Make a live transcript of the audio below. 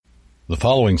The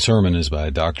following sermon is by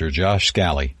Dr. Josh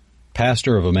Scally,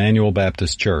 pastor of Emmanuel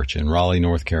Baptist Church in Raleigh,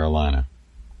 North Carolina.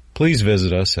 Please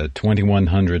visit us at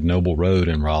 2100 Noble Road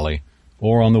in Raleigh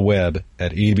or on the web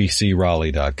at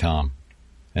ebcraleigh.com.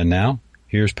 And now,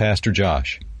 here's Pastor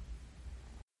Josh.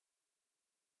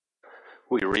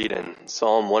 We read in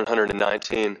Psalm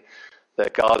 119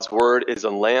 that God's word is a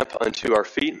lamp unto our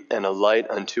feet and a light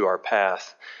unto our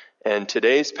path. And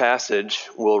today's passage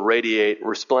will radiate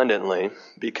resplendently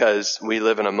because we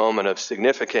live in a moment of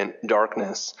significant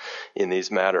darkness in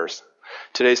these matters.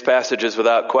 Today's passage is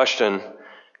without question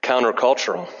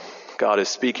countercultural. God is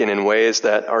speaking in ways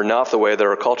that are not the way that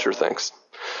our culture thinks.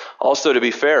 Also, to be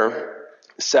fair,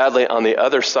 sadly, on the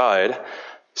other side,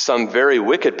 some very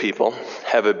wicked people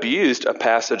have abused a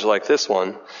passage like this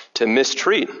one to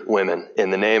mistreat women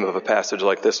in the name of a passage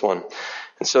like this one.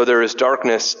 And so there is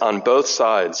darkness on both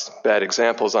sides, bad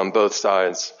examples on both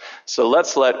sides. So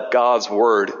let's let God's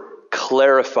word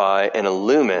clarify and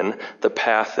illumine the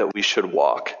path that we should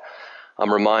walk.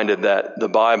 I'm reminded that the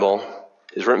Bible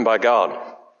is written by God.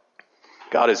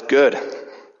 God is good.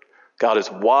 God is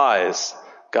wise.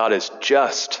 God is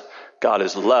just. God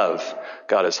is love.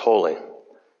 God is holy.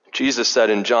 Jesus said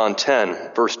in John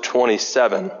 10, verse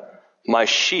 27, "My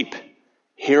sheep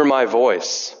hear my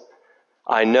voice.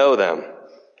 I know them,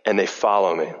 and they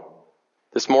follow me."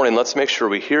 This morning, let's make sure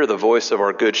we hear the voice of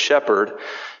our good shepherd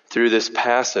through this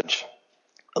passage.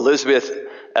 Elisabeth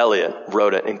Elliot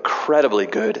wrote an incredibly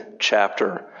good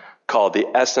chapter called The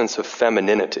Essence of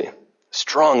Femininity.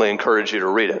 Strongly encourage you to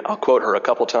read it. I'll quote her a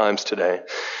couple times today.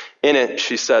 In it,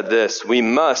 she said this: "We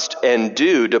must and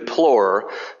do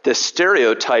deplore the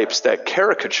stereotypes that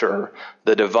caricature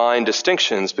the divine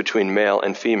distinctions between male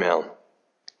and female.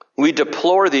 We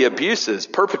deplore the abuses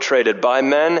perpetrated by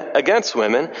men against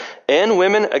women and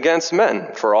women against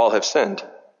men, for all have sinned.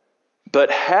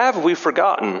 But have we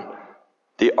forgotten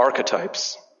the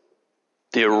archetypes,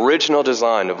 the original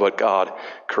design of what God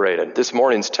created?" This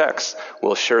morning's text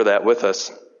will share that with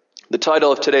us. The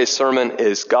title of today's sermon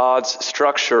is God's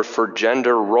Structure for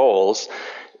Gender Roles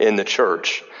in the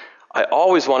Church. I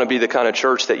always want to be the kind of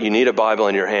church that you need a Bible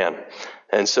in your hand.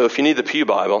 And so if you need the Pew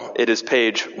Bible, it is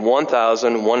page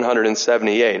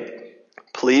 1178.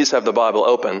 Please have the Bible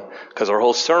open because our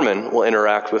whole sermon will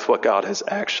interact with what God has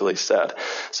actually said.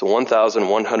 So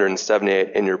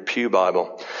 1178 in your Pew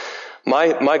Bible.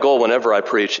 My goal whenever I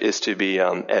preach is to be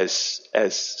as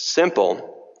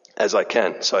simple as I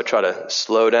can. So I try to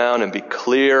slow down and be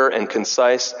clear and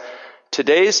concise.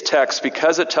 Today's text,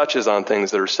 because it touches on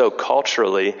things that are so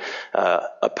culturally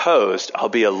opposed, I'll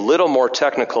be a little more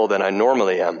technical than I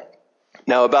normally am.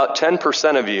 Now, about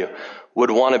 10% of you would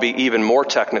want to be even more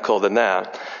technical than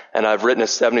that, and I've written a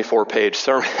 74-page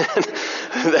sermon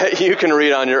that you can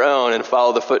read on your own and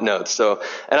follow the footnotes. So,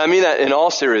 and I mean that in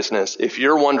all seriousness. If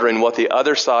you're wondering what the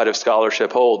other side of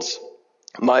scholarship holds,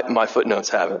 my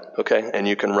footnotes have it, okay? And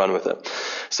you can run with it.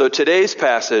 So today's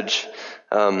passage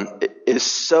is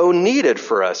so needed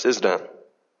for us, isn't it?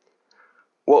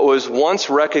 What was once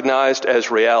recognized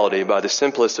as reality by the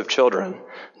simplest of children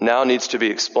now needs to be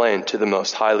explained to the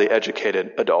most highly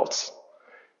educated adults.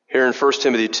 Here in 1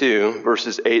 Timothy 2,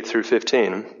 verses 8 through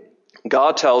 15,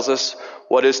 God tells us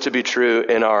what is to be true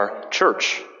in our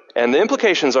church. And the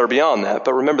implications are beyond that,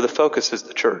 but remember the focus is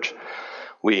the church.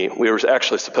 We were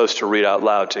actually supposed to read out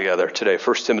loud together today,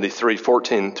 1 Timothy 3,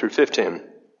 14 through 15.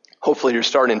 Hopefully you're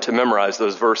starting to memorize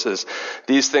those verses.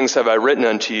 "These things have I written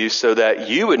unto you so that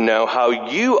you would know how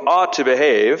you ought to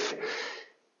behave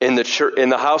in the church, in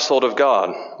the household of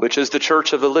God, which is the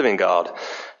church of the living God,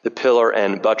 the pillar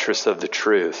and buttress of the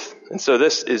truth." And so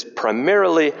this is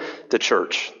primarily the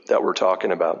church that we're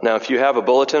talking about. Now, if you have a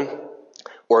bulletin,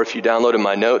 or if you downloaded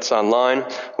my notes online,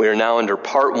 we are now under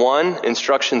part 1,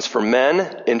 instructions for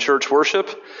men in church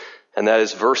worship, and that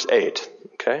is verse 8.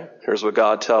 Okay? Here's what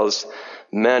God tells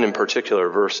men in particular,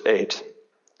 verse 8.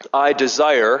 "I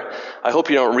desire," I hope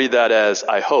you don't read that as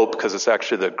 "I hope," because it's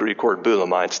actually the Greek word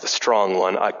boulomai, it's the strong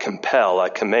one. "I compel," I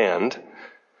command,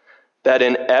 "that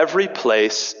in every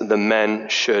place the men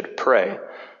should pray."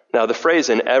 Now, the phrase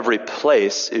 "in every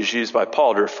place" is used by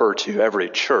Paul to refer to every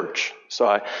church.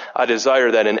 So I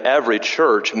desire that in every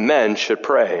church men should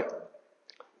pray,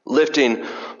 lifting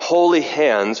holy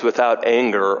hands without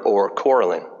anger or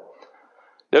quarreling.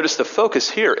 Notice the focus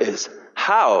here is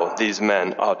how these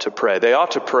men ought to pray. They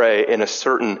ought to pray in a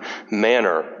certain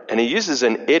manner. And he uses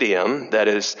an idiom that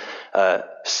is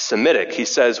Semitic. He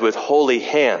says, with holy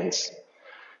hands.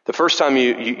 The first time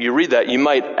you read that, you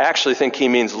might actually think he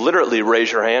means literally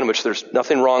raise your hand, which there's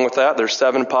nothing wrong with that. There's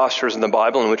 7 postures in the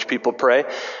Bible in which people pray,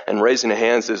 and raising the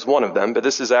hands is one of them. But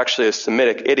this is actually a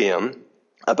Semitic idiom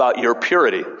about your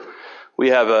purity. We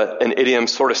have an idiom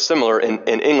sort of similar in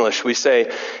English. We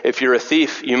say, if you're a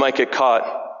thief, you might get caught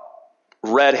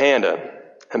red-handed.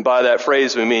 And by that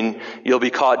phrase, we mean you'll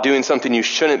be caught doing something you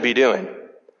shouldn't be doing.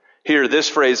 Here, this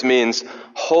phrase means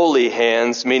holy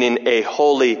hands, meaning a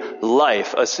holy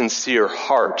life, a sincere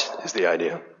heart is the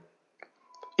idea.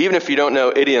 Even if you don't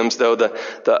know idioms, though,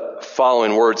 the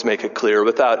following words make it clear: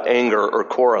 without anger or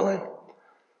quarreling.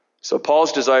 So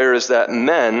Paul's desire is that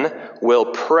men will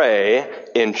pray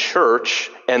in church,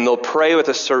 and they'll pray with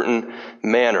a certain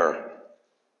manner.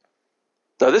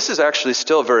 Now, this is actually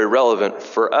still very relevant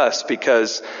for us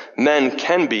because men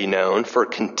can be known for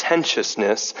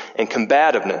contentiousness and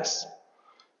combativeness.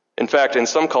 In fact, in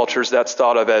some cultures, that's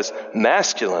thought of as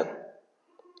masculine.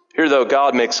 Here, though,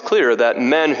 God makes clear that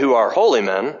men who are holy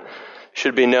men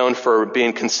should be known for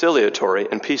being conciliatory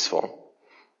and peaceful.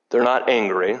 They're not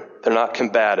angry. They're not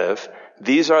combative.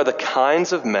 These are the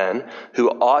kinds of men who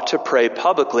ought to pray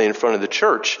publicly in front of the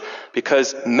church,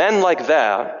 because men like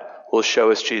that will show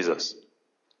us Jesus.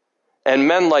 And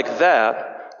men like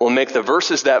that will make the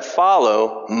verses that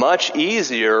follow much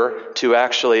easier to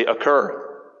actually occur,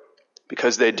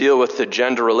 because they deal with the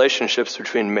gender relationships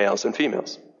between males and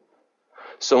females.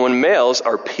 So when males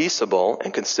are peaceable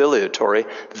and conciliatory,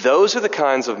 those are the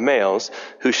kinds of males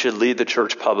who should lead the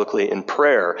church publicly in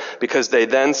prayer, because they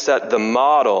then set the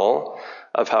model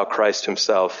of how Christ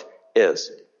himself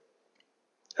is.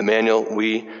 Emmanuel,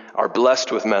 we are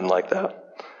blessed with men like that.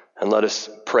 And let us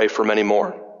pray for many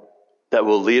more that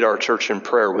will lead our church in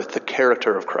prayer with the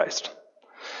character of Christ.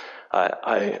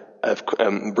 I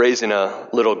am raising a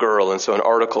little girl, and so an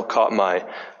article caught my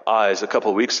eyes a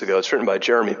couple of weeks ago. It's written by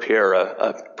Jeremy Pierre,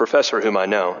 a professor whom I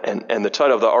know. And the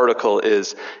title of the article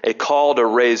is "A Call to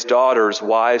Raise Daughters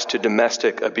Wise to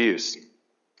Domestic Abuse."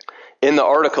 In the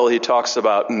article, he talks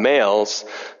about males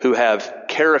who have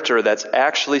character that's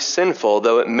actually sinful,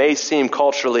 though it may seem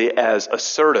culturally as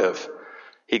assertive.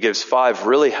 He gives 5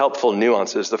 really helpful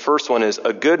nuances. The first one is,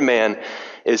 a good man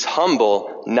is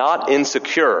humble, not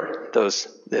insecure. Those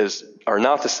are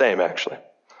not the same, actually.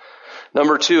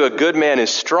 Number 2, a good man is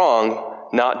strong,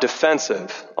 not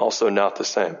defensive. Also not the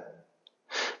same.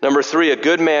 Number 3, a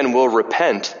good man will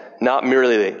repent, not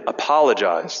merely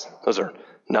apologize. Those are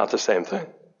not the same thing.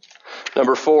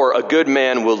 Number 4, a good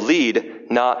man will lead,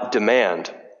 not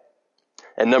demand.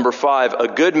 And number 5, a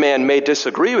good man may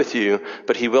disagree with you,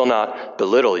 but he will not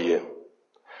belittle you.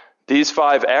 These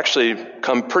 5 actually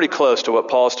come pretty close to what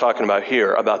Paul's talking about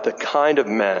here, about the kind of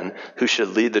men who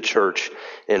should lead the church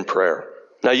in prayer.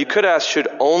 Now, you could ask, should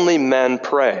only men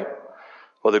pray?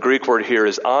 Well, the Greek word here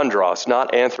is andros,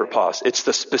 not anthropos. It's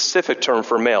the specific term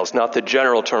for males, not the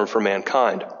general term for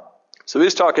mankind. So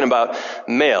he's talking about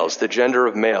males, the gender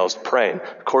of males praying.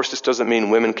 Of course, this doesn't mean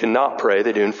women cannot pray.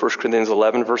 They do in 1 Corinthians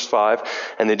 11, verse 5,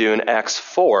 and they do in Acts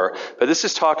 4. But this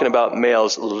is talking about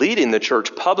males leading the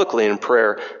church publicly in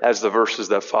prayer, as the verses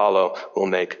that follow will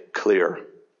make clear.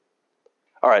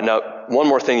 All right, now, one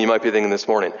more thing you might be thinking this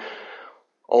morning.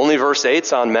 Only verse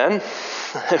 8's on men,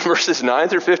 and verses 9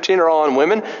 through 15 are all on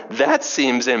women? That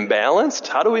seems imbalanced.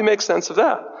 How do we make sense of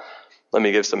that? Let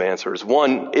me give some answers.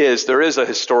 One is, there is a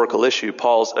historical issue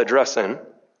Paul's addressing,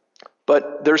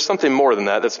 but there's something more than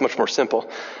that that's much more simple.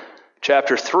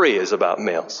 Chapter 3 is about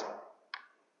males.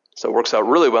 So it works out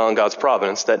really well in God's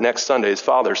providence that next Sunday is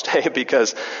Father's Day,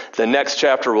 because the next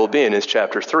chapter we'll be in is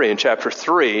chapter 3. And chapter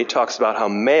 3 talks about how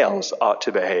males ought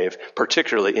to behave,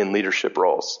 particularly in leadership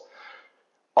roles.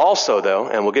 Also, though,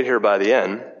 and we'll get here by the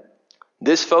end,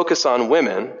 this focus on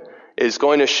women is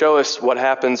going to show us what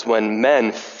happens when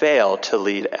men fail to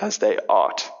lead as they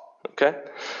ought. Okay?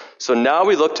 So now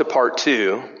we look to part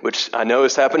 2, which I know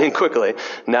is happening quickly.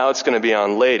 Now it's going to be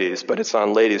on ladies, but it's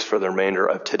on ladies for the remainder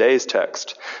of today's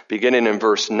text. Beginning in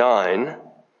verse 9,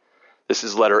 this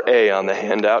is letter A on the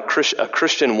handout. A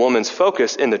Christian woman's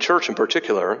focus in the church in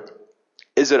particular,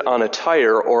 is it on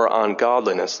attire or on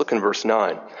godliness? Look in verse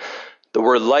 9. The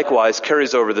word likewise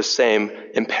carries over the same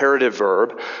imperative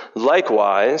verb.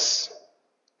 Likewise,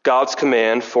 God's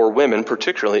command for women,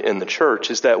 particularly in the church,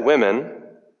 is that women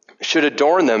should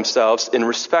adorn themselves in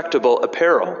respectable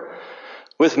apparel,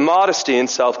 with modesty and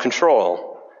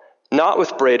self-control, not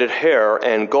with braided hair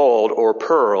and gold or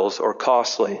pearls or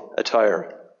costly attire.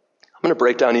 I'm going to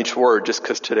break down each word just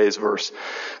because today's verse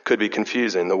could be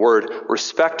confusing. The word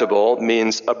respectable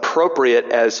means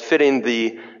appropriate as fitting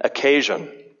the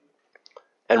occasion.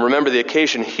 And remember, the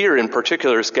occasion here in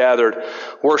particular is gathered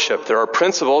worship. There are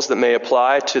principles that may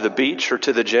apply to the beach or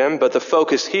to the gym, but the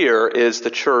focus here is the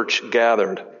church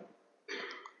gathered.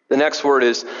 The next word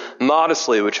is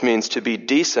modestly, which means to be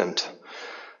decent.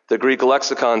 The Greek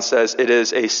lexicon says it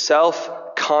is a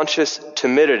self-conscious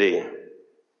timidity.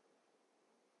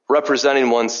 representing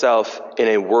oneself in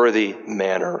a worthy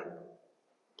manner.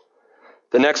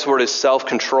 The next word is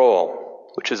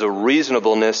self-control, which is a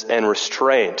reasonableness and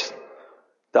restraint.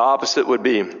 The opposite would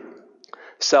be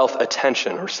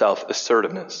self-attention or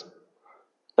self-assertiveness.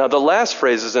 Now, the last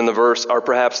phrases in the verse are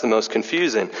perhaps the most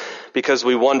confusing because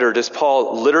we wonder, does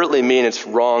Paul literally mean it's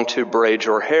wrong to braid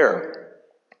your hair?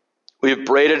 We have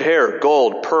braided hair,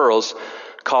 gold, pearls,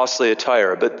 costly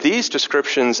attire. But these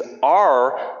descriptions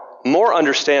are more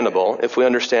understandable if we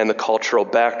understand the cultural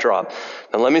backdrop.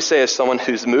 Now, let me say, as someone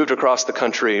who's moved across the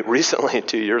country recently,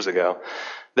 2 years ago,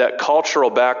 that cultural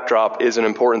backdrop is an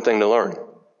important thing to learn.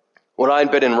 When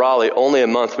I'd been in Raleigh only a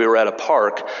month, we were at a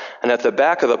park, and at the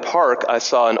back of the park, I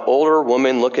saw an older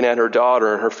woman looking at her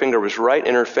daughter, and her finger was right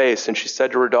in her face, and she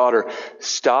said to her daughter,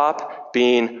 "Stop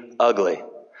being ugly."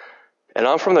 And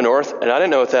I'm from the north, and I didn't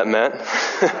know what that meant.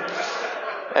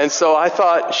 And so I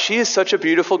thought, she is such a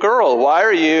beautiful girl. Why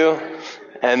are you?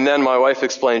 And then my wife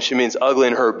explained she means ugly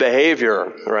in her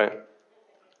behavior, right?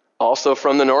 Also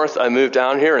from the north, I moved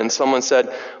down here and someone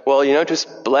said, well,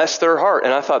 just bless their heart.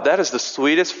 And I thought, that is the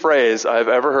sweetest phrase I've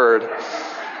ever heard.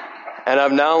 And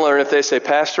I've now learned if they say,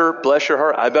 Pastor, bless your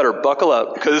heart, I better buckle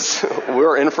up because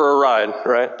we're in for a ride,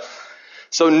 right?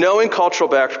 So knowing cultural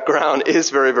background is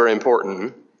very, very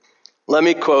important. Let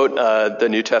me quote the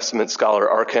New Testament scholar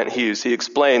R. Kent Hughes. He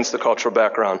explains the cultural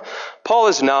background. Paul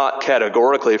is not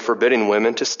categorically forbidding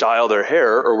women to style their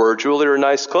hair or wear jewelry or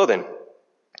nice clothing.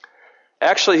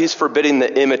 Actually, he's forbidding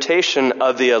the imitation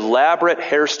of the elaborate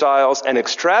hairstyles and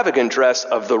extravagant dress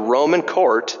of the Roman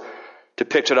court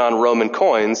depicted on Roman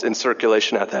coins in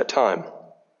circulation at that time.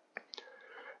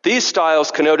 These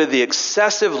styles connoted the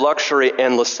excessive luxury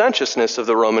and licentiousness of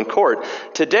the Roman court.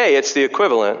 Today, it's the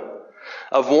equivalent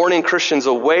of warning Christians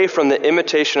away from the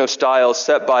imitation of styles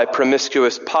set by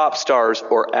promiscuous pop stars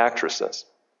or actresses.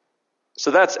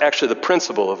 So that's actually the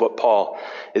principle of what Paul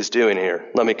is doing here.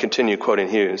 Let me continue quoting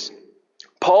Hughes.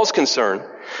 Paul's concern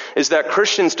is that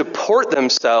Christians deport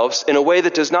themselves in a way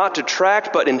that does not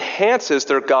detract but enhances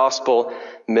their gospel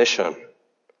mission.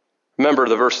 Remember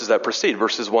the verses that precede,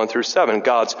 verses 1 through 7,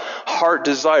 God's heart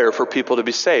desire for people to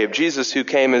be saved. Jesus who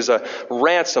came as a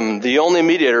ransom, the only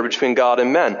mediator between God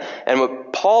and men. And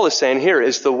what Paul is saying here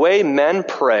is the way men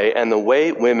pray and the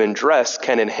way women dress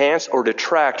can enhance or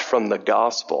detract from the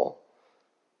gospel.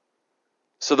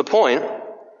 So the point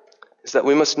is that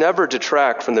we must never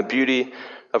detract from the beauty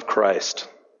of Christ.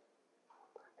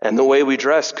 And the way we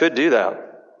dress could do that.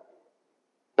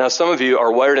 Now, some of you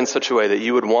are wired in such a way that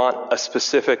you would want a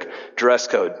specific dress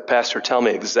code. Pastor, tell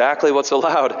me exactly what's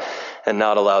allowed and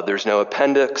not allowed. There's no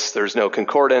appendix, there's no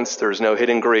concordance, there's no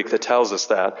hidden Greek that tells us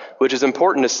that, which is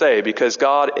important to say because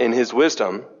God, in his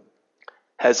wisdom,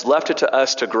 has left it to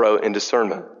us to grow in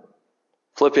discernment.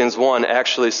 Philippians 1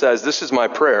 actually says, this is my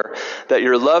prayer, that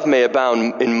your love may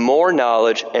abound in more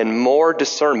knowledge and more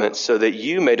discernment so that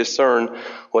you may discern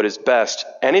what is best.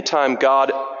 Anytime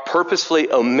God purposefully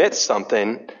omits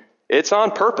something, it's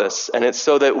on purpose, and it's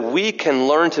so that we can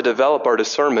learn to develop our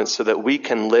discernment so that we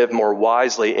can live more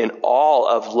wisely in all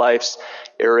of life's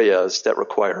areas that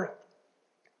require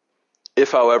it.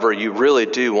 If, however, you really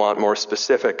do want more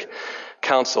specific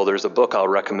counsel, there's a book I'll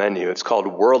recommend you. It's called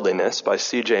Worldliness by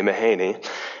C.J. Mahaney.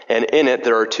 And in it,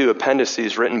 there are 2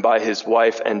 appendices written by his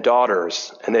wife and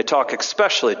daughters. And they talk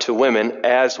especially to women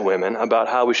as women about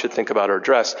how we should think about our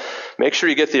dress. Make sure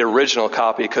you get the original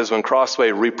copy because when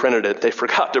Crossway reprinted it, they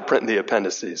forgot to print the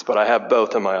appendices. But I have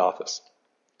both in my office.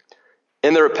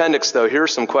 In their appendix, though, here are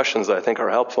some questions that I think are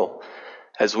helpful.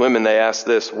 As women, they ask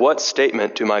this: what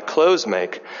statement do my clothes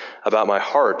make about my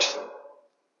heart?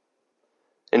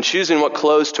 In choosing what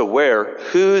clothes to wear,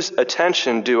 whose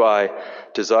attention do I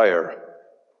desire?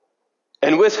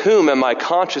 And with whom am I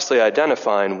consciously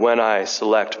identifying when I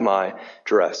select my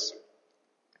dress?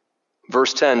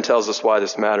 Verse 10 tells us why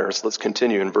this matters. Let's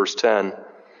continue in verse 10.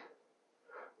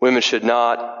 Women should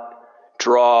not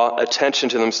draw attention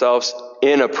to themselves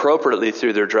inappropriately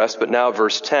through their dress, but now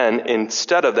verse 10,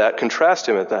 instead of that,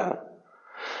 contrasting with that.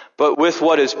 But with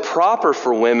what is proper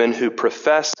for women who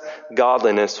profess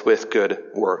godliness with good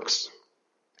works.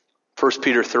 1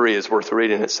 Peter 3 is worth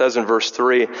reading. It says in verse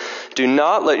 3, do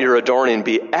not let your adorning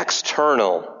be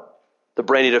external, the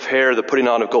braiding of hair, the putting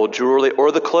on of gold jewelry,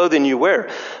 or the clothing you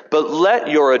wear. But let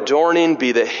your adorning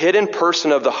be the hidden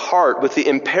person of the heart with the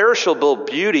imperishable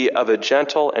beauty of a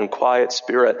gentle and quiet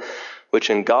spirit,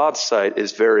 which in God's sight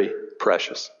is very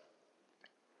precious.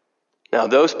 Now,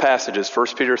 those passages, 1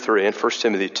 Peter 3 and 1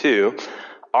 Timothy 2,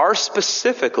 are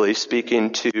specifically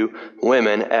speaking to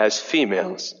women as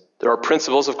females. There are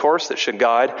principles, of course, that should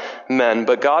guide men,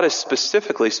 but God is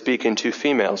specifically speaking to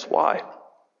females. Why?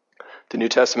 The New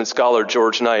Testament scholar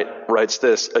George Knight writes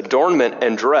this: adornment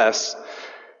and dress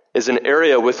is an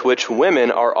area with which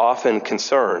women are often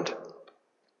concerned.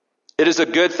 It is a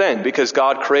good thing because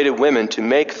God created women to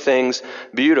make things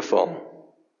beautiful,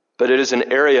 but it is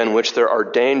an area in which there are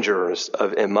dangers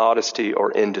of immodesty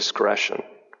or indiscretion.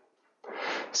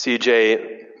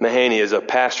 C.J. Mahaney is a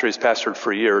pastor. He's pastored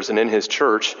for years, and in his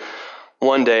church,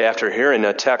 one day after hearing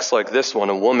a text like this one,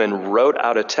 a woman wrote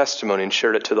out a testimony and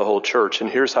shared it to the whole church,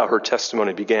 and here's how her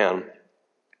testimony began.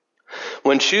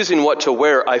 When choosing what to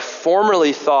wear, I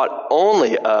formerly thought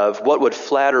only of what would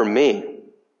flatter me,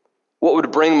 what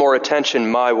would bring more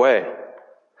attention my way,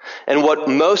 and what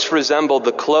most resembled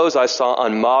the clothes I saw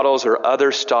on models or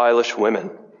other stylish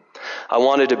women. I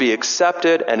wanted to be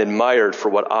accepted and admired for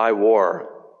what I wore.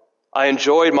 I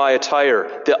enjoyed my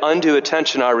attire, the undue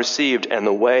attention I received, and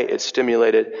the way it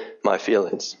stimulated my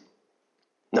feelings.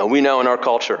 Now, we know in our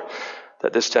culture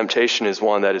that this temptation is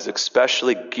one that is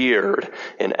especially geared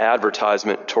in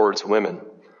advertisement towards women.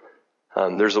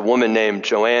 There's a woman named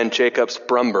Joanne Jacobs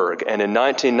Brumberg, and in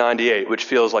 1998, which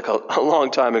feels like a long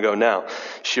time ago now,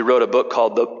 she wrote a book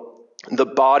called The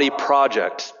Body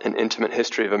Project, An Intimate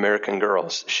History of American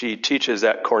Girls. She teaches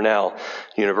at Cornell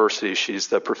University. She's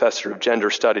the professor of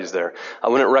gender studies there. I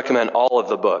wouldn't recommend all of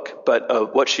the book,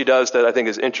 but what she does that I think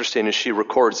is interesting is she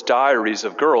records diaries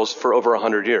of girls for over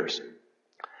 100 years.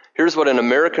 Here's what an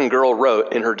American girl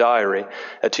wrote in her diary,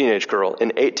 a teenage girl, in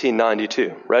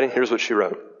 1892. Ready? Here's what she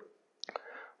wrote.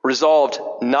 Resolved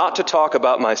not to talk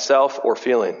about myself or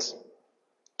feelings,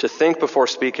 to think before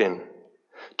speaking,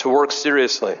 to work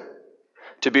seriously,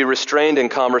 to be restrained in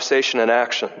conversation and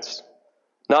actions,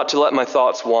 not to let my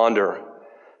thoughts wander,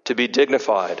 to be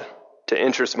dignified, to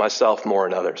interest myself more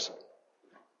in others.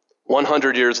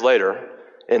 100 years later,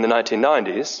 in the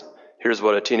 1990s, here's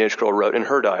what a teenage girl wrote in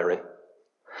her diary.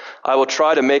 I will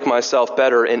try to make myself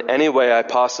better in any way I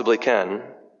possibly can,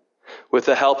 with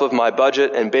the help of my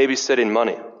budget and babysitting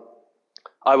money.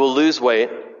 I will lose weight,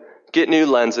 get new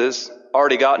lenses,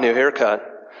 already got new haircut,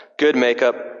 good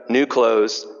makeup, new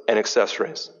clothes, and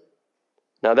accessories.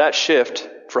 Now that shift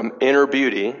from inner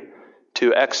beauty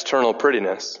to external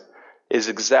prettiness is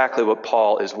exactly what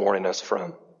Paul is warning us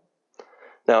from.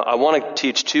 Now, I want to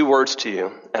teach two words to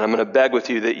you, and I'm going to beg with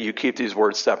you that you keep these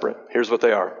words separate. Here's what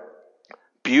they are.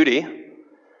 Beauty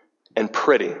and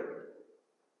pretty.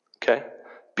 Okay?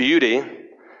 Beauty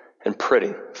and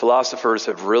pretty. Philosophers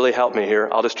have really helped me here.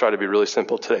 I'll just try to be really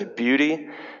simple today. Beauty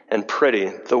and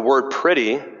pretty. The word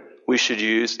pretty we should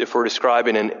use if we're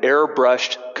describing an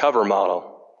airbrushed cover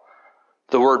model.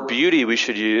 The word beauty we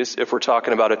should use if we're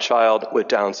talking about a child with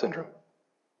Down syndrome.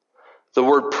 The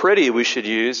word pretty we should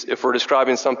use if we're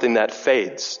describing something that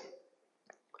fades.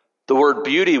 The word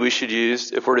beauty we should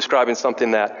use if we're describing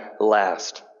something that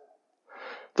lasts.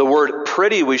 The word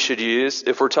pretty we should use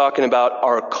if we're talking about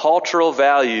our cultural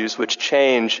values, which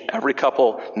change every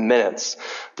couple minutes.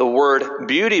 The word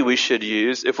beauty we should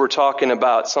use if we're talking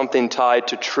about something tied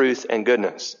to truth and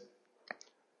goodness.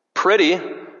 Pretty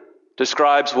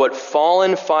describes what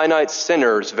fallen, finite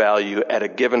sinners value at a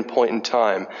given point in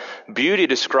time. Beauty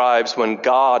describes when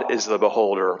God is the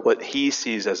beholder, what he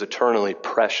sees as eternally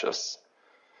precious.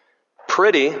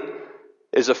 Pretty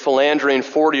is a philandering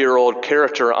 40-year-old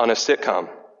character on a sitcom.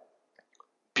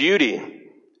 Beauty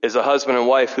is a husband and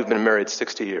wife who've been married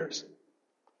 60 years.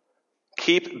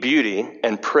 Keep beauty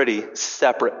and pretty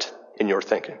separate in your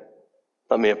thinking.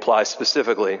 Let me apply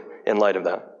specifically in light of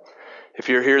that. If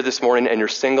you're here this morning and you're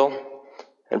single,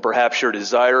 and perhaps you're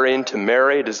desiring to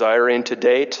marry, desiring to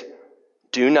date,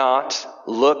 do not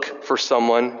look for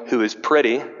someone who is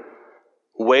pretty.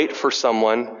 Wait for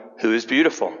someone who is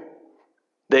beautiful.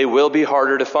 They will be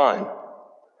harder to find.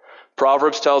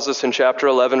 Proverbs tells us in chapter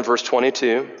 11, verse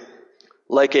 22,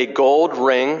 like a gold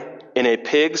ring in a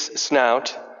pig's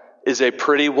snout is a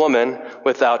pretty woman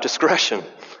without discretion.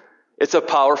 It's a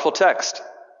powerful text.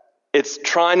 It's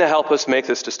trying to help us make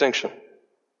this distinction.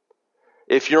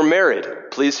 If you're married,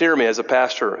 please hear me as a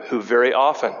pastor who very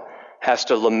often has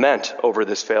to lament over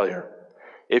this failure.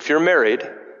 If you're married,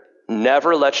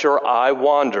 never let your eye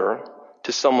wander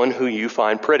to someone who you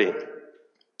find pretty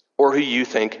or who you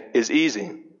think is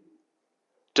easy.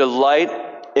 Delight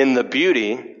in the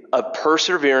beauty of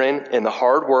persevering in the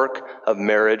hard work of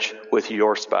marriage with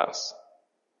your spouse.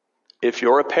 If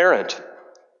you're a parent,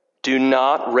 do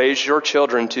not raise your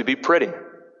children to be pretty.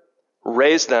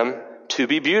 Raise them to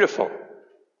be beautiful.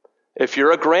 If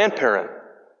you're a grandparent,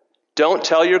 don't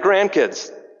tell your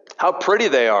grandkids how pretty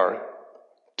they are.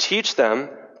 Teach them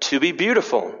to be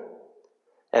beautiful.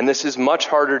 And this is much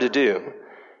harder to do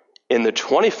in the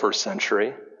 21st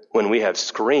century when we have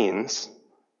screens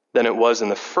than it was in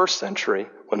the first century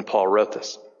when Paul wrote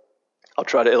this. I'll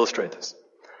try to illustrate this.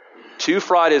 2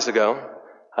 Fridays ago,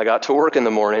 I got to work in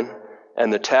the morning,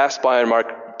 and the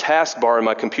taskbar in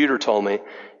my computer told me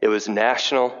it was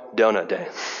National Donut Day.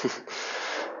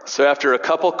 So after a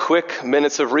couple quick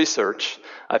minutes of research,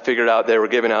 I figured out they were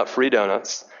giving out free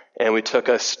donuts, and we took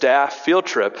a staff field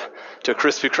trip to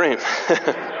Krispy Kreme.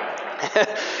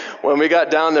 When we got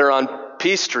down there on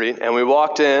P Street and we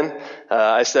walked in,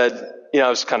 I said, I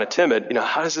was kind of timid,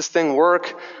 how does this thing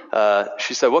work?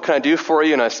 She said, what can I do for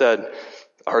you? And I said,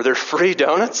 are there free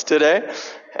donuts today?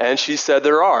 And she said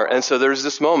there are. And so there's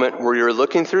this moment where you're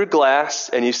looking through glass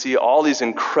and you see all these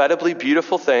incredibly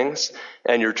beautiful things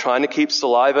and you're trying to keep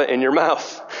saliva in your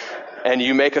mouth and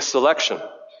you make a selection.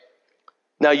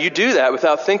 Now you do that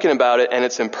without thinking about it, and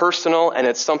it's impersonal and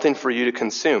it's something for you to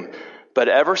consume. But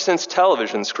ever since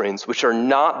television screens, which are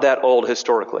not that old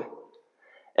historically,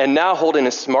 and now holding a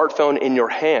smartphone in your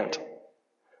hand,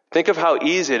 think of how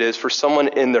easy it is for someone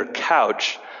in their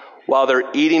couch while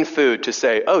they're eating food to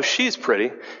say, oh, she's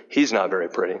pretty, he's not very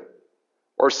pretty.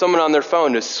 Or someone on their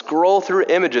phone to scroll through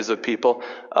images of people,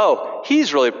 oh,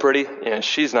 he's really pretty, and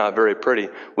she's not very pretty.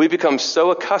 We become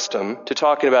so accustomed to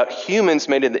talking about humans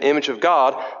made in the image of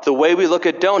God the way we look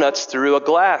at donuts through a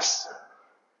glass.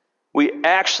 We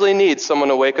actually need someone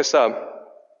to wake us up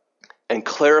and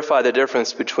clarify the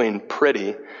difference between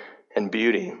pretty and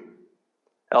beauty.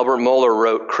 Albert Mohler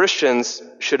wrote, Christians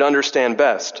should understand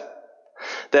best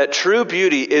that true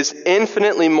beauty is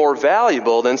infinitely more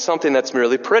valuable than something that's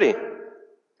merely pretty.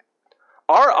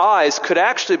 Our eyes could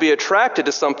actually be attracted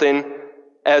to something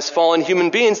as fallen human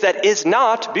beings that is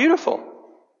not beautiful.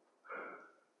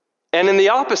 And in the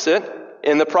opposite,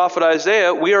 in the prophet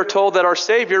Isaiah, we are told that our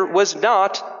Savior was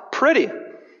not pretty.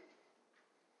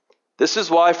 This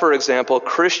is why, for example,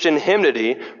 Christian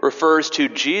hymnody refers to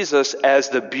Jesus as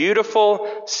the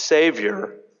beautiful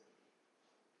Savior,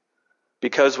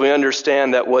 because we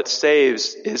understand that what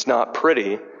saves is not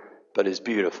pretty, but is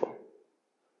beautiful.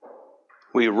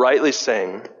 We rightly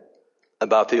sing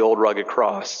about the old rugged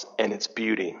cross and its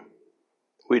beauty.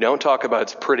 We don't talk about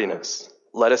its prettiness.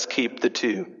 Let us keep the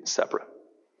two separate.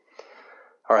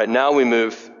 All right, now we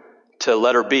move to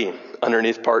letter B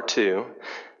underneath part 2.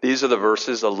 These are the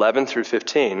verses 11 through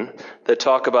 15 that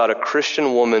talk about a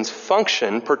Christian woman's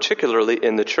function, particularly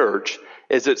in the church.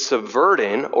 Is it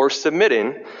subverting or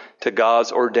submitting to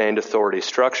God's ordained authority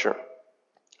structure?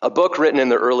 A book written in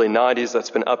the early 90s that's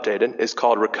been updated is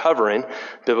called Recovering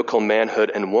Biblical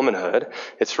Manhood and Womanhood.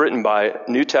 It's written by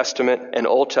New Testament and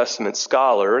Old Testament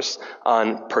scholars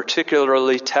on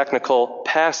particularly technical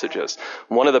passages.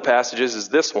 One of the passages is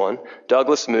this one.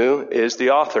 Douglas Moo is the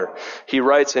author. He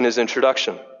writes in his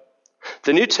introduction,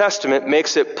 the New Testament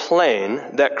makes it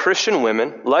plain that Christian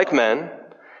women, like men,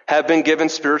 have been given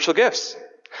spiritual gifts.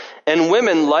 And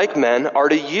women, like men, are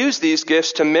to use these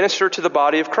gifts to minister to the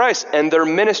body of Christ, and their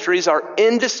ministries are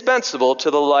indispensable to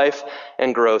the life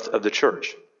and growth of the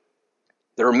church.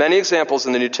 There are many examples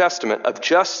in the New Testament of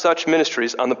just such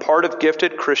ministries on the part of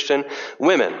gifted Christian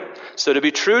women. So to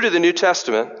be true to the New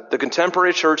Testament, the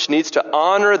contemporary church needs to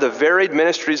honor the varied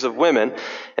ministries of women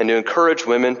and to encourage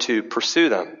women to pursue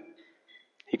them.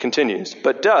 He continues,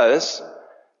 but does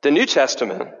the New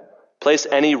Testament place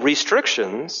any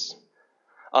restrictions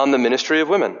on the ministry of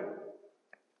women?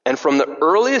 And from the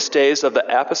earliest days of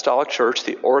the apostolic church,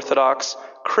 the Orthodox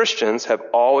Christians have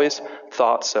always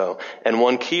thought so. And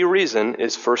one key reason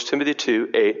is 1 Timothy 2,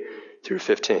 8 through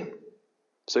 15.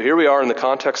 So here we are in the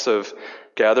context of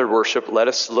gathered worship. Let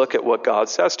us look at what God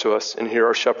says to us and hear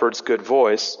our shepherd's good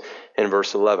voice in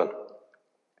verse 11.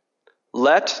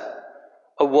 Let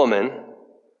a woman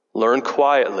learn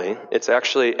quietly. It's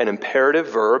actually an imperative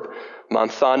verb,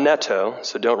 manthaneto.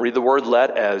 So don't read the word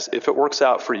let as if it works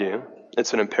out for you.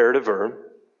 It's an imperative verb.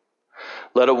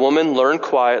 Let a woman learn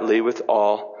quietly with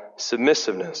all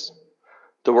submissiveness.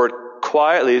 The word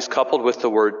quietly is coupled with the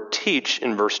word teach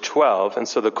in verse 12. And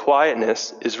so the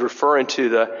quietness is referring to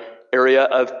the area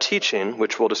of teaching,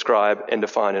 which we'll describe and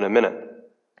define in a minute.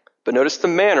 But notice the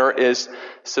manner is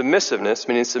submissiveness,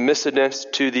 meaning submissiveness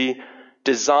to the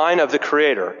design of the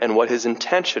Creator and what his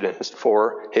intention is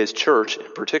for his church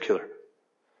in particular.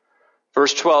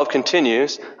 Verse 12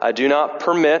 continues, I do not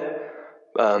permit,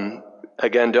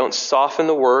 again, don't soften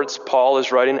the words. Paul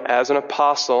is writing as an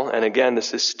apostle, and again,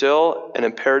 this is still an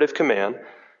imperative command.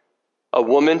 A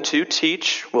woman to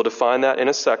teach, we'll define that in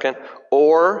a second,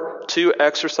 or to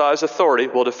exercise authority,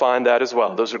 we'll define that as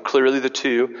well. Those are clearly the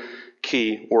two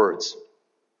key words.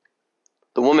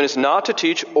 The woman is not to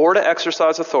teach or to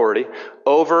exercise authority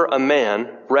over a man.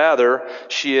 Rather,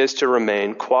 she is to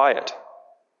remain quiet.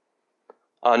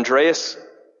 Andreas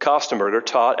Kostenberger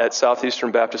taught at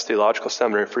Southeastern Baptist Theological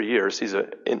Seminary for years. He's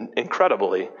an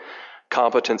incredibly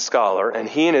competent scholar, and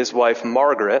he and his wife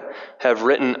Margaret have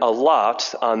written a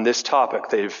lot on this topic.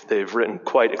 They've written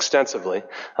quite extensively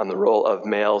on the role of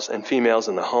males and females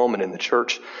in the home and in the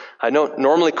church. I don't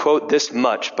normally quote this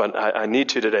much, but I need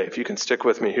to today. If you can stick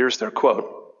with me, here's their quote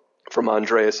from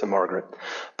Andreas and Margaret.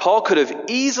 Paul could have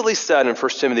easily said in 1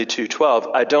 Timothy 2:12,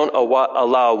 I don't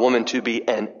allow a woman to be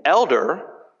an elder,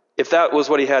 if that was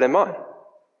what he had in mind.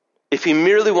 If he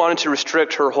merely wanted to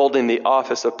restrict her holding the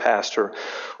office of pastor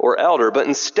or elder. But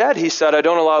instead, he said, I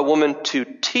don't allow a woman to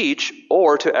teach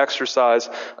or to exercise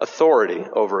authority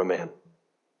over a man,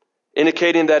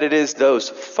 indicating that it is those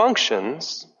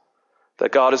functions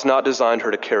that God has not designed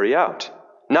her to carry out,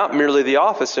 not merely the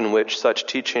office in which such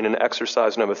teaching and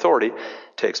exercising of authority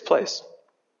takes place.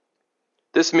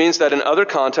 This means that in other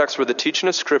contexts where the teaching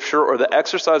of Scripture or the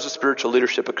exercise of spiritual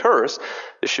leadership occurs,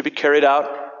 this should be carried out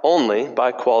only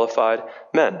by qualified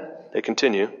men. They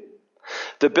continue.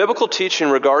 The biblical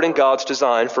teaching regarding God's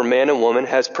design for man and woman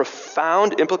has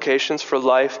profound implications for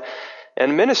life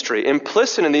and ministry.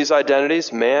 Implicit in these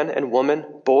identities, man and woman,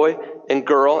 boy and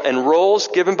girl, and roles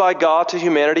given by God to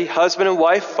humanity, husband and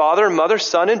wife, father and mother,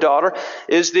 son and daughter,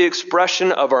 is the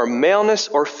expression of our maleness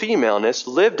or femaleness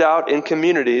lived out in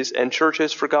communities and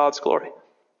churches for God's glory.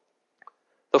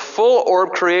 The full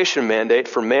orb creation mandate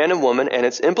for man and woman and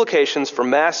its implications for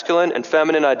masculine and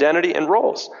feminine identity and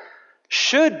roles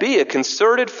should be a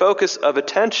concerted focus of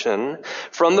attention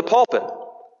from the pulpit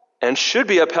and should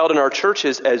be upheld in our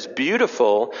churches as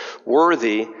beautiful,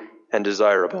 worthy, and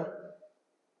desirable.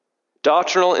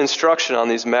 Doctrinal instruction on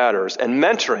these matters and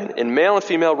mentoring in male and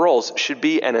female roles should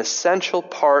be an essential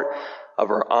part of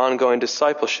our ongoing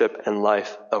discipleship and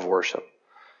life of worship.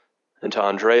 And to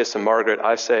Andreas and Margaret,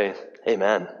 I say,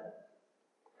 amen.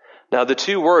 Now, the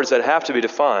two words that have to be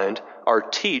defined are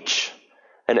teach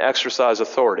and exercise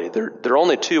authority. There are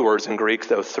only two words in Greek,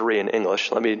 though 3 in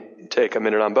English. Let me take a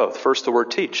minute on both. First, the word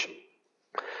teach.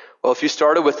 Well, if you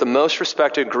started with the most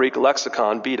respected Greek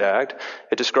lexicon, BDAG,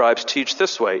 it describes teach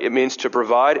this way. It means to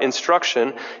provide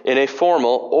instruction in a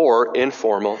formal or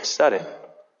informal setting.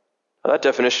 Now, that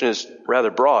definition is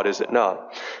rather broad, is it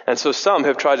not? And so some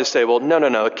have tried to say, well,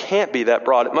 no, it can't be that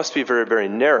broad. It must be very, very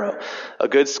narrow. A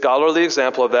good scholarly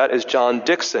example of that is John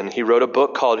Dickson. He wrote a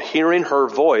book called Hearing Her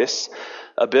Voice,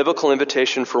 a biblical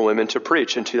invitation for women to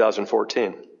preach in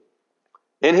 2014.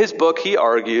 In his book, he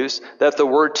argues that the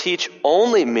word teach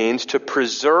only means to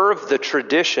preserve the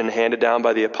tradition handed down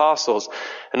by the apostles.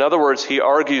 In other words, he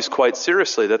argues quite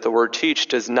seriously that the word teach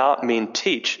does not mean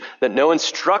teach, that no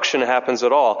instruction happens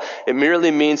at all. It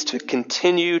merely means to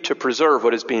continue to preserve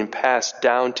what is being passed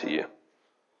down to you.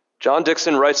 John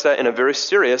Dickson writes that in a very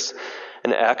serious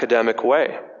and academic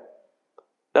way.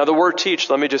 Now, the word teach,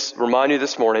 let me just remind you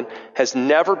this morning, has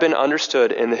never been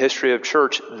understood in the history of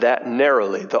church that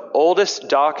narrowly. The oldest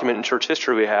document in church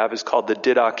history we have is called the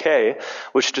Didache,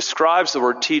 which describes the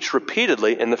word teach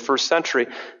repeatedly in the first century.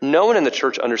 No one in the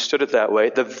church understood it that way.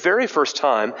 The very first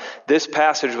time this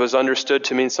passage was understood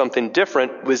to mean something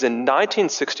different was in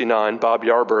 1969. Bob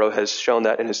Yarborough has shown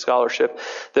that in his scholarship.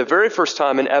 The very first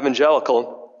time an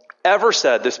evangelical ever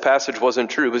said this passage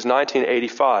wasn't true was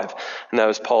 1985, and that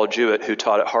was Paul Jewett, who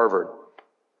taught at Harvard.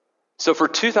 So for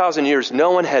 2,000 years,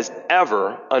 no one has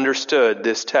ever understood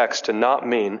this text to not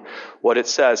mean what it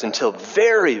says until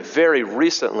very, very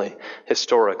recently,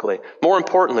 historically. More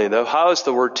importantly, though, how is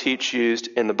the word teach used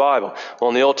in the Bible? Well,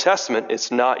 in the Old Testament,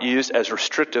 it's not used as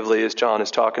restrictively as John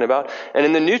is talking about, and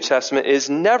in the New Testament, it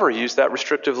is never used that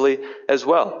restrictively as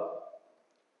well.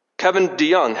 Kevin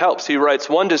DeYoung helps. He writes,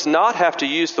 one does not have to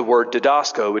use the word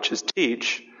didasko, which is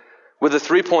teach, with a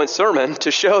 3-point sermon to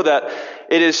show that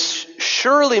it is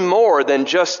surely more than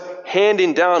just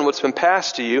handing down what's been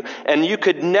passed to you, and you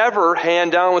could never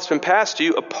hand down what's been passed to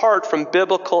you apart from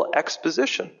biblical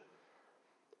exposition.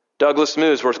 Douglas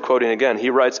Moo is worth quoting again.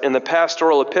 He writes, in the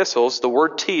pastoral epistles, the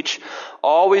word teach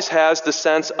always has the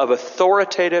sense of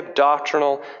authoritative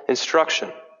doctrinal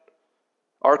instruction.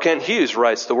 R. Kent Hughes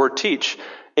writes, the word teach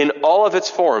in all of its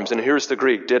forms, and here's the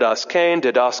Greek, didaskain,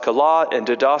 didaskalah, and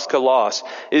didaskalos,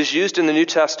 is used in the New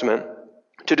Testament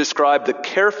to describe the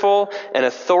careful and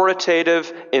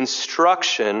authoritative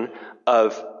instruction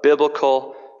of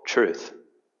biblical truth.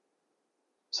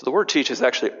 So the word teach is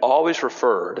actually always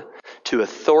referred to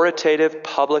authoritative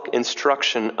public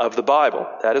instruction of the Bible.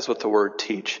 That is what the word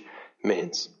teach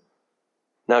means.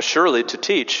 Now, surely to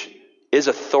teach is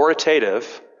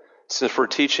authoritative, since we're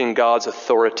teaching God's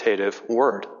authoritative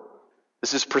word.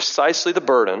 This is precisely the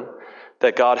burden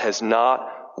that God has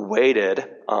not weighted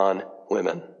on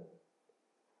women.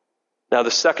 Now,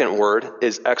 the second word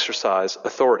is exercise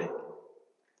authority.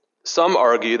 Some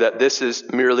argue that this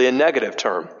is merely a negative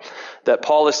term, that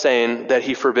Paul is saying that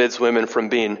he forbids women from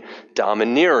being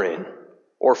domineering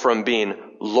or from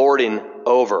being lording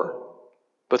over.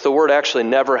 But the word actually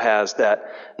never has that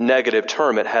negative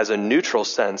term. It has a neutral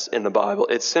sense in the Bible.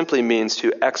 It simply means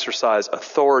to exercise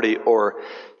authority or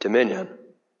dominion.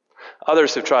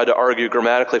 Others have tried to argue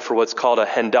grammatically for what's called a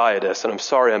hendiadys, and I'm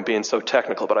sorry I'm being so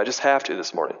technical, but I just have to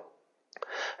this morning.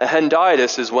 A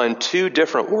hendiadys is when two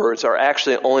different words are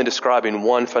actually only describing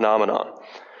one phenomenon.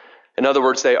 In other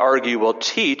words, they argue, well,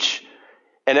 teach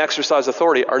and exercise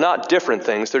authority are not different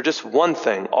things. They're just one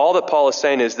thing. All that Paul is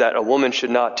saying is that a woman should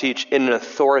not teach in an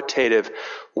authoritative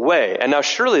way. And now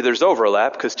surely there's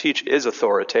overlap because teach is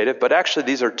authoritative, but actually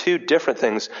these are two different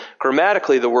things.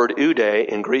 Grammatically, the word oude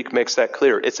in Greek makes that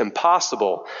clear. It's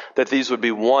impossible that these would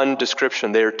be one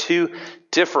description. They are two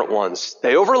different ones.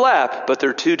 They overlap, but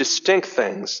they're two distinct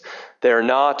things. They are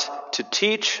not to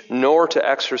teach nor to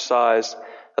exercise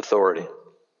authority.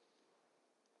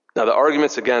 Now the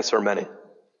arguments against are many.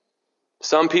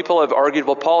 Some people have argued,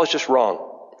 well, Paul is just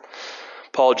wrong.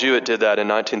 Paul Jewett did that in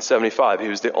 1975. He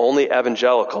was the only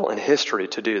evangelical in history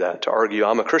to do that, to argue,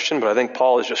 I'm a Christian, but I think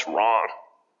Paul is just wrong.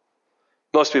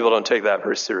 Most people don't take that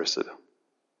very seriously.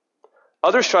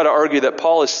 Others try to argue that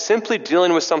Paul is simply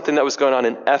dealing with something that was going on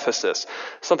in Ephesus,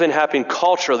 something happening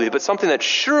culturally, but something that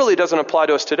surely doesn't apply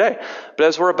to us today. But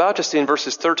as we're about to see in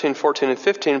verses 13, 14, and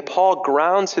 15, Paul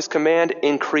grounds his command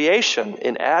in creation,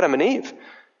 in Adam and Eve.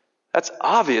 That's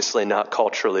obviously not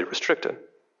culturally restricted.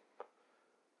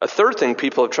 A third thing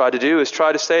people have tried to do is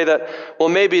try to say that, well,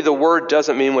 maybe the word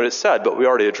doesn't mean what it said, but we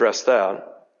already addressed that.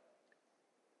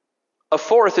 A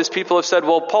fourth is people have said,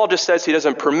 well, Paul just says he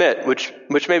doesn't permit, which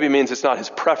maybe means it's not his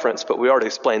preference, but we already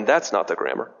explained that's not the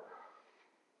grammar.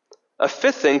 A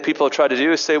fifth thing people have tried to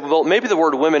do is say, well, maybe the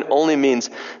word women only means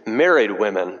married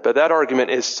women, but that argument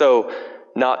is so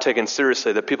not taken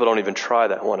seriously that people don't even try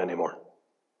that one anymore.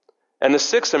 And the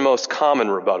sixth and most common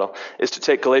rebuttal is to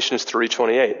take Galatians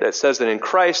 3:28 that says that in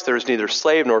Christ there is neither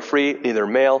slave nor free, neither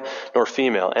male nor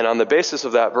female. And on the basis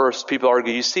of that verse, people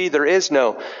argue, you see, there is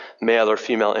no male or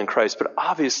female in Christ. But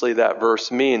obviously that verse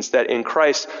means that in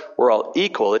Christ we're all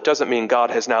equal. It doesn't mean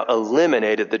God has now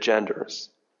eliminated the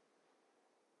genders.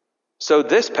 So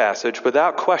this passage,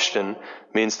 without question,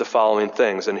 means the following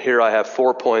things. And here I have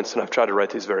 4 points, and I've tried to write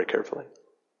these very carefully.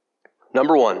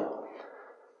 Number one,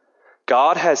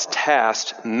 God has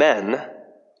tasked men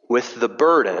with the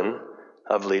burden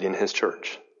of leading his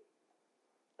church.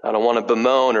 I don't want to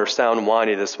bemoan or sound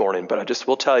whiny this morning, but I just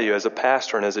will tell you as a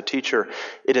pastor and as a teacher,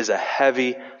 it is a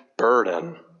heavy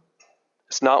burden.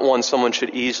 It's not one someone should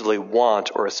easily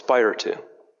want or aspire to.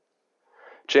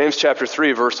 James chapter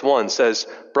 3 verse 1 says,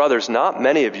 brothers, not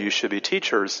many of you should be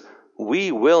teachers.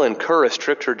 We will incur a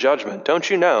stricter judgment. Don't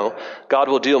you know God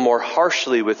will deal more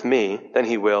harshly with me than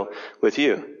he will with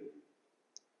you?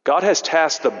 God has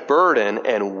tasked the burden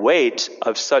and weight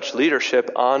of such leadership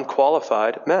on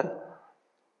qualified men.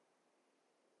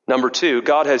 Number two,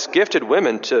 God has gifted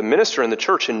women to minister in the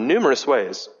church in numerous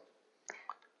ways.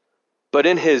 But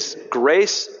in his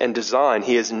grace and design,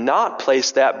 he has not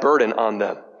placed that burden on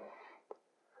them.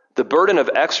 The burden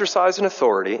of exercising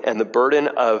authority and the burden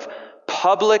of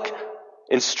public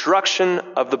instruction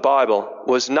of the Bible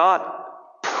was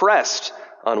not pressed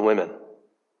on women.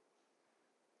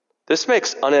 This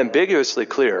makes unambiguously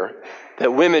clear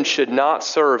that women should not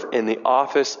serve in the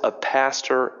office of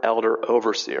pastor, elder,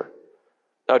 overseer.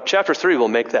 Now, chapter 3 will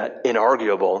make that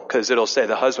inarguable because it'll say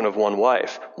the husband of one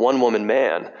wife, one woman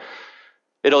man.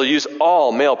 It'll use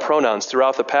all male pronouns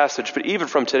throughout the passage, but even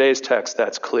from today's text,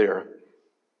 that's clear.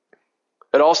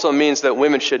 It also means that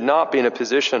women should not be in a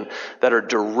position that are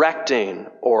directing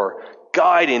or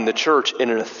guiding the church in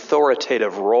an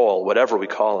authoritative role, whatever we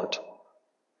call it.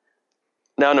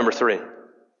 Now, number 3.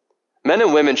 Men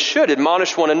and women should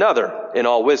admonish one another in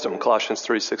all wisdom, Colossians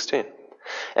 3:16.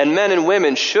 And men and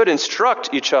women should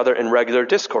instruct each other in regular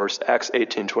discourse, Acts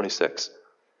 18:26.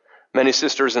 Many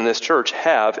sisters in this church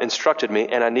have instructed me,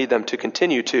 and I need them to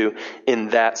continue to in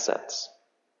that sense.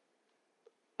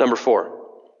 Number 4.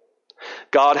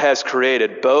 God has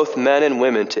created both men and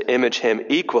women to image him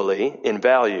equally in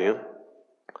value,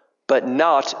 but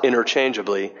not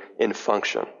interchangeably in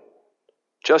function.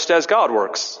 Just as God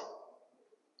works,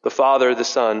 the Father, the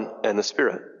Son, and the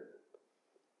Spirit.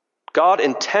 God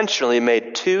intentionally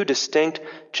made two distinct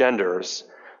genders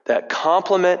that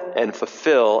complement and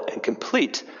fulfill and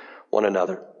complete one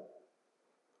another.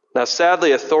 Now,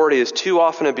 sadly, authority is too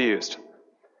often abused,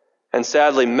 and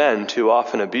sadly, men too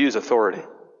often abuse authority.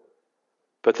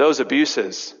 But those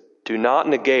abuses do not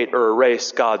negate or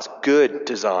erase God's good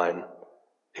design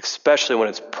especially when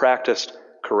it's practiced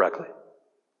correctly.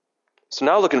 So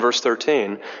now look in verse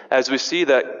 13, as we see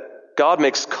that God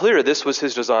makes clear this was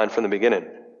his design from the beginning.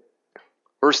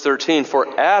 Verse 13,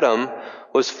 for Adam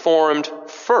was formed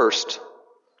first,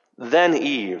 then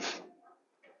Eve.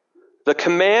 The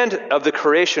command of the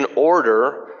creation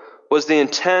order was the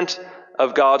intent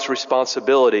of God's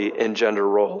responsibility in gender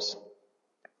roles.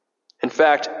 In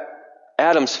fact,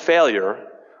 Adam's failure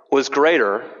was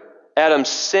greater. Adam's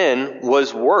sin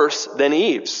was worse than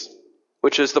Eve's,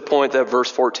 which is the point that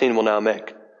verse 14 will now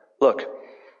make. Look,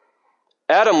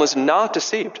 Adam was not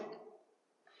deceived,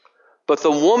 but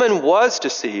the woman was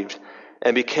deceived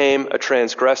and became a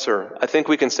transgressor. I think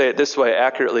we can say it this way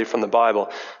accurately from the Bible.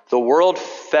 The world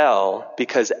fell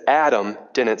because Adam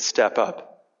didn't step up.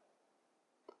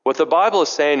 What the Bible is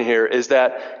saying here is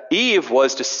that Eve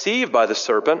was deceived by the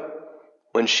serpent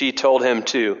when she told her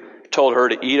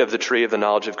to eat of the tree of the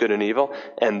knowledge of good and evil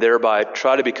and thereby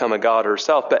try to become a god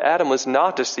herself. But Adam was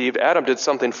not deceived. Adam did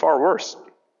something far worse.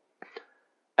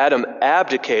 Adam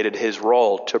abdicated his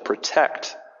role to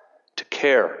protect, to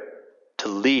care, to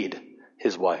lead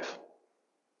his wife,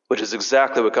 which is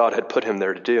exactly what God had put him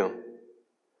there to do.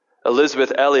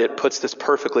 Elisabeth Elliot puts this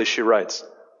perfectly. She writes,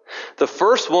 the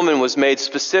first woman was made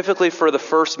specifically for the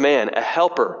first man, a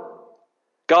helper.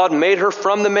 God made her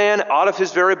from the man, out of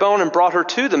his very bone, and brought her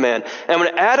to the man. And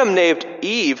when Adam named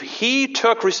Eve, he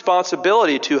took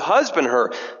responsibility to husband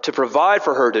her, to provide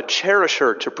for her, to cherish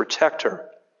her, to protect her.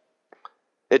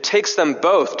 It takes them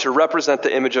both to represent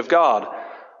the image of God.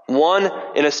 One,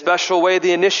 in a special way,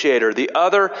 the initiator. The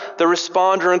other, the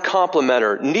responder and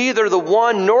complementer. Neither the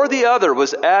one nor the other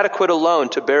was adequate alone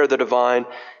to bear the divine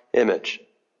image.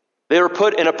 They were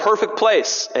put in a perfect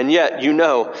place, and yet you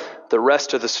know the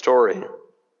rest of the story.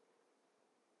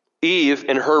 Eve,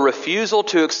 in her refusal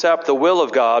to accept the will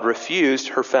of God, refused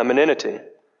her femininity.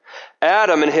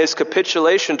 Adam, in his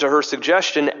capitulation to her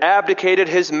suggestion, abdicated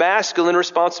his masculine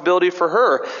responsibility for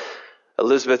her.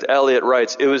 Elisabeth Elliot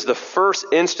writes, it was the first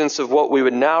instance of what we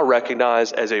would now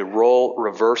recognize as a role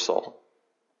reversal.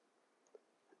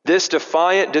 This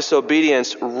defiant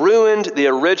disobedience ruined the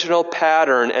original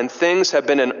pattern, and things have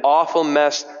been an awful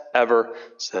mess ever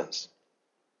since.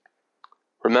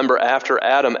 Remember, after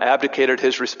Adam abdicated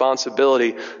his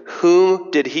responsibility,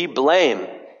 whom did he blame?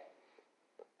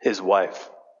 His wife.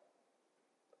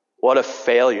 What a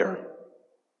failure.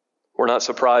 We're not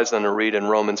surprised then to read in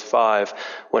Romans 5,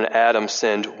 when Adam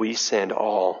sinned, we sinned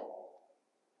all.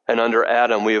 And under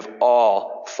Adam, we have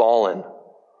all fallen.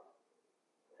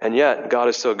 And yet, God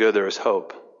is so good, there is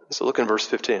hope. So look in verse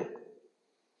 15.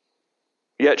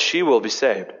 Yet she will be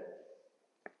saved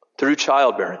through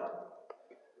childbearing,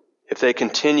 if they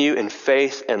continue in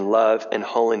faith and love and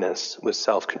holiness with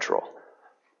self-control.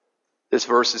 This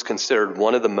verse is considered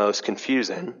one of the most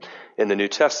confusing in the New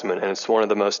Testament, and it's one of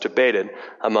the most debated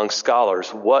among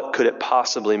scholars. What could it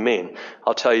possibly mean?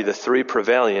 I'll tell you the three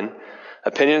prevailing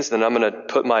opinions, then I'm going to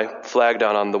put my flag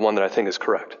down on the one that I think is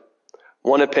correct.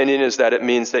 One opinion is that it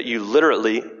means that you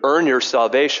literally earn your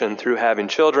salvation through having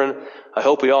children. I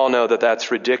hope we all know that that's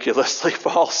ridiculously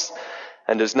false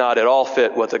and does not at all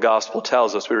fit what the gospel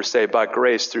tells us. We were saved by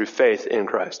grace through faith in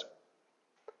Christ.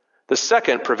 The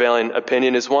second prevailing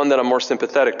opinion is one that I'm more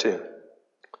sympathetic to.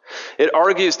 It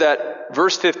argues that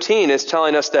verse 15 is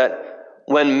telling us that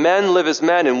when men live as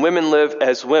men and women live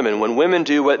as women, when women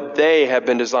do what they have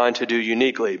been designed to do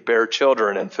uniquely, bear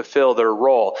children and fulfill their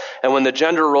role, and when the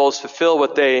gender roles fulfill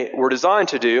what they were designed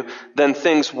to do, then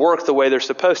things work the way they're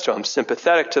supposed to. I'm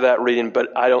sympathetic to that reading,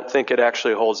 but I don't think it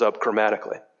actually holds up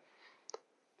grammatically.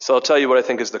 So I'll tell you what I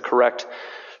think is the correct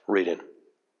reading.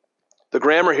 The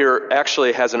grammar here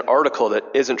actually has an article that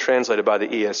isn't translated by the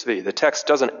ESV. The text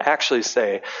doesn't actually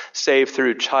say saved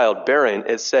through childbearing.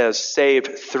 It says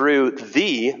saved through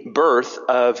the birth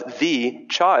of the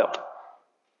child,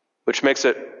 which makes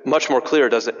it much more clear,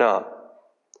 does it not?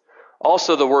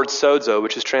 Also, the word sozo,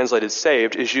 which is translated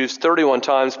saved, is used 31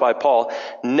 times by Paul.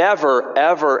 Never,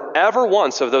 ever, ever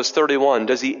once of those 31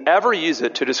 does he ever use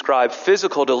it to describe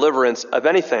physical deliverance of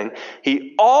anything.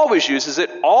 He always uses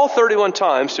it all 31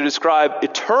 times to describe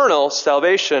eternal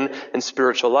salvation and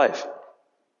spiritual life.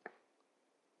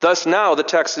 Thus now the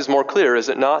text is more clear, is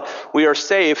it not? We are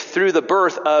saved through the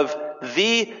birth of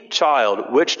the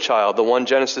child. Which child? The one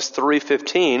Genesis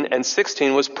 3:15 and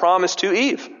 16 was promised to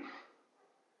Eve.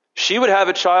 She would have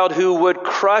a child who would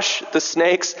crush the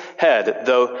snake's head,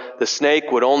 though the snake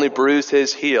would only bruise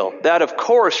his heel. That, of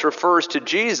course, refers to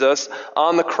Jesus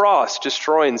on the cross,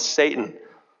 destroying Satan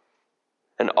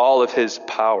and all of his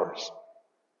powers.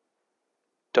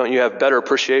 Don't you have better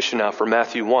appreciation now for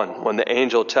Matthew 1, when the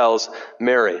angel tells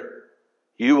Mary,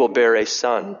 you will bear a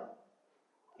son,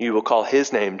 You will call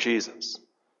his name Jesus,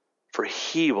 for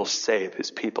he will save his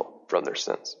people from their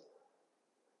sins.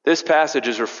 This passage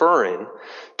is referring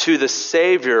to the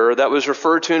Savior that was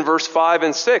referred to in verse 5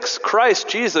 and 6, Christ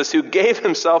Jesus, who gave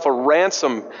himself a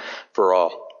ransom for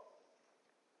all.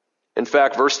 In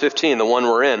fact, verse 15, the one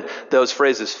we're in, those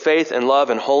phrases, faith and love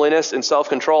and holiness and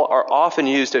self-control, are often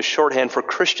used as shorthand for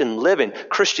Christian living,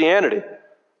 Christianity.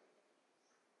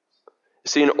 You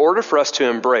see, in order for us to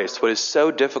embrace what is so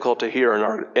difficult to hear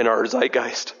in our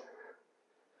zeitgeist,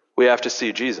 we have to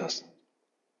see Jesus.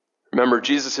 Remember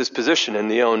Jesus' position in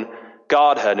the own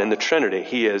Godhead in the Trinity.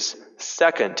 He is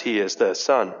second. He is the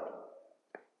Son.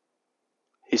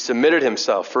 He submitted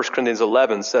himself. 1 Corinthians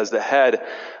 11 says the head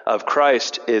of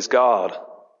Christ is God.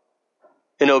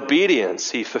 In obedience,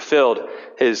 he fulfilled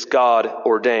his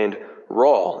God-ordained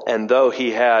role. And though he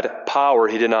had power,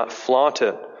 he did not flaunt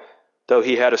it. Though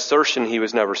he had assertion, he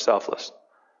was never selfless.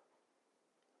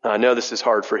 Now, I know this is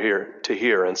hard to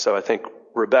hear, and so I think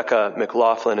Rebecca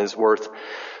McLaughlin is worth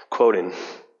quoting.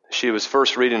 She was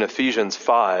first reading Ephesians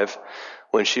 5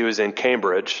 when she was in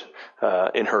Cambridge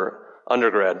in her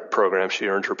undergrad program. She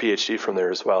earned her PhD from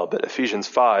there as well. But Ephesians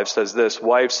 5 says this,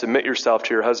 wives, submit yourself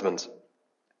to your husbands.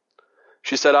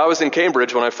 She said, I was in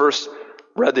Cambridge when I first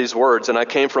read these words, and I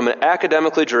came from an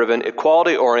academically driven,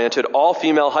 equality-oriented,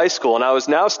 all-female high school, and I was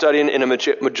now studying in a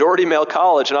majority male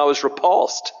college, and I was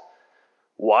repulsed.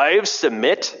 Wives,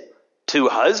 submit to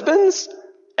husbands?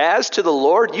 As to the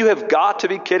Lord, you have got to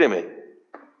be kidding me.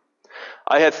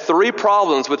 I had 3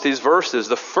 problems with these verses.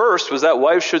 The first was that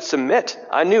wives should submit.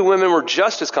 I knew women were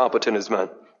just as competent as men.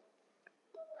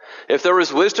 If there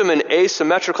was wisdom in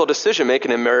asymmetrical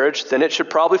decision-making in marriage, then it should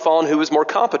probably fall on who was more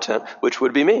competent, which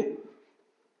would be me.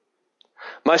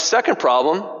 My second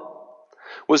problem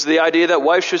was the idea that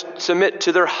wives should submit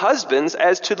to their husbands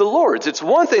as to the Lord's. It's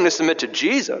one thing to submit to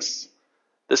Jesus,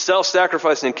 the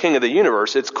self-sacrificing King of the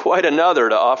universe. It's quite another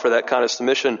to offer that kind of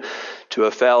submission to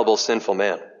a fallible, sinful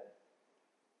man.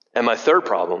 And my third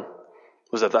problem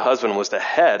was that the husband was the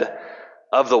head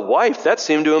of the wife. That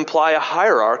seemed to imply a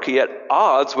hierarchy at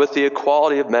odds with the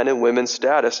equality of men and women's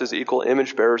status as equal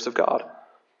image bearers of God.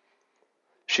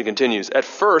 She continues, at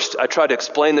first, I tried to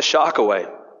explain the shock away.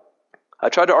 I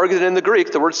tried to argue that in the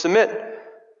Greek, the word submit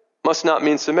must not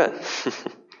mean submit.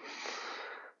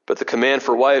 But the command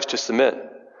for wives to submit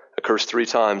occurs 3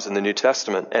 times in the New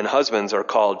Testament, and husbands are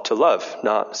called to love,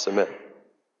 not submit.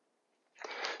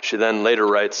 She then later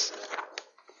writes,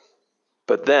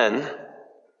 but then,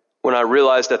 when I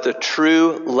realized that the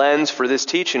true lens for this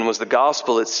teaching was the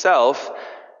gospel itself,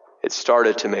 it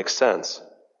started to make sense.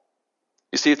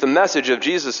 You see, if the message of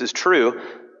Jesus is true,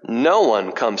 no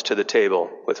one comes to the table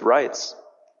with rights.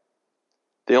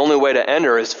 The only way to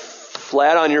enter is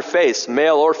flat on your face,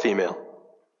 male or female.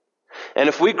 And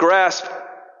if we grasp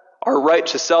our right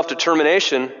to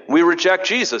self-determination, we reject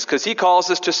Jesus because he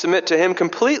calls us to submit to him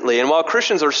completely. And while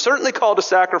Christians are certainly called to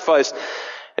sacrifice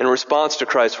in response to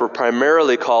Christ, we're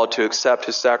primarily called to accept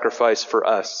his sacrifice for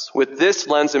us. With this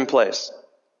lens in place,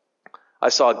 I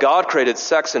saw God created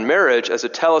sex and marriage as a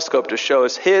telescope to show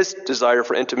us his desire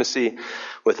for intimacy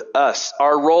with us.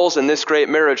 Our roles in this great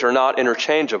marriage are not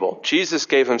interchangeable. Jesus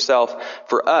gave himself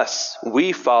for us.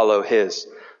 We follow his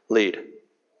lead.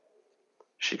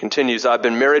 She continues, I've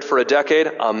been married for a decade.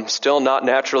 I'm still not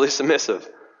naturally submissive.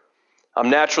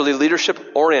 I'm naturally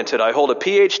leadership-oriented. I hold a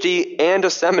PhD and a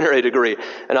seminary degree,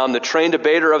 and I'm the trained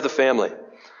debater of the family.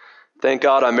 Thank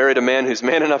God I married a man who's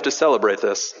man enough to celebrate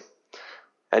this.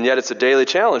 And yet it's a daily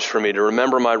challenge for me to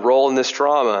remember my role in this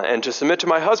drama and to submit to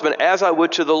my husband as I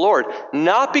would to the Lord,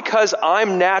 not because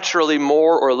I'm naturally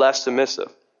more or less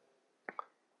submissive,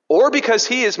 or because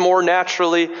he is more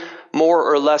naturally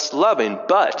more or less loving,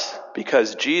 but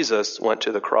because Jesus went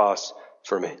to the cross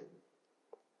for me.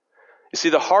 You see,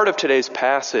 the heart of today's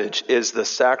passage is the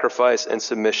sacrifice and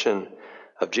submission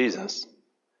of Jesus.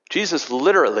 Jesus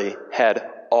literally had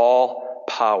all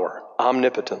power,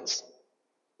 omnipotence,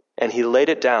 and he laid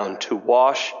it down to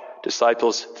wash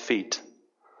disciples' feet,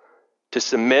 to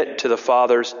submit to the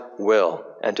Father's will,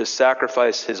 and to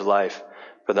sacrifice his life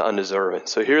for the undeserving.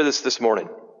 So hear this morning.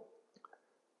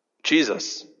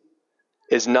 Jesus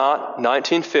is not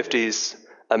 1950s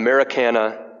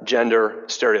Americana gender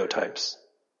stereotypes.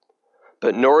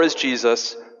 But nor is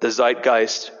Jesus the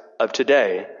zeitgeist of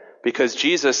today, because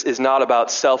Jesus is not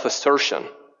about self-assertion.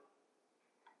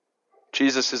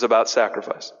 Jesus is about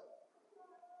sacrifice.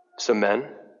 So men,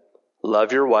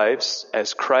 love your wives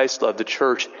as Christ loved the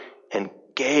church and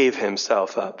gave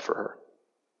himself up for her.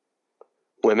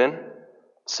 Women,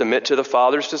 submit to the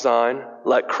Father's design,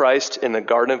 like Christ in the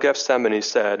Garden of Gethsemane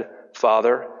said,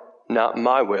 Father, not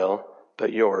my will,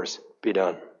 but yours be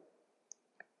done.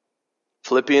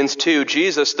 Philippians 2,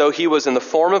 Jesus, though he was in the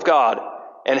form of God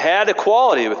and had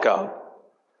equality with God,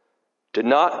 did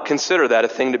not consider that a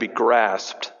thing to be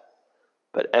grasped,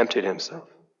 but emptied himself.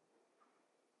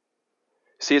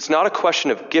 See, it's not a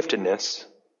question of giftedness.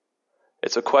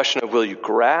 It's a question of will you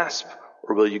grasp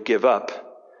or will you give up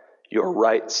your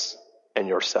rights and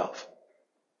yourself?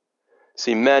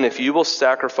 See, men, if you will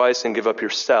sacrifice and give up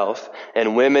yourself,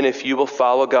 and women, if you will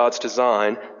follow God's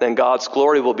design, then God's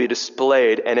glory will be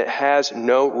displayed, and it has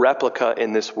no replica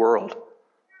in this world.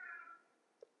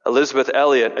 Elizabeth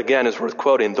Elliot, again, is worth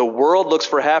quoting. The world looks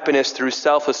for happiness through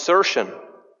self-assertion.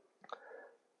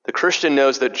 The Christian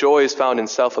knows that joy is found in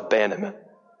self-abandonment.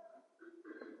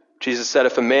 Jesus said,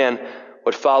 if a man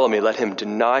would follow me, let him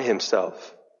deny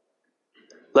himself.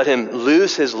 Let him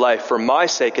lose his life for my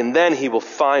sake, and then he will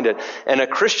find it. And a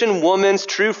Christian woman's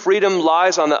true freedom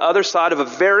lies on the other side of a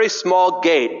very small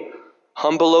gate,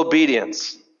 humble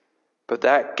obedience. But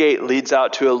that gate leads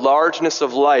out to a largeness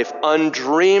of life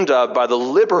undreamed of by the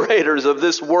liberators of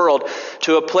this world,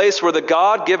 to a place where the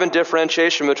God-given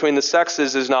differentiation between the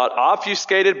sexes is not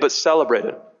obfuscated but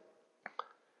celebrated.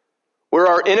 Where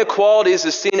our inequalities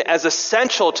is seen as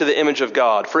essential to the image of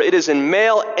God, for it is in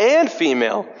male and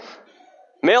female,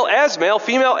 male as male,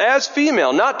 female as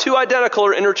female, not two identical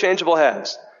or interchangeable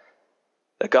halves,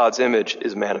 that God's image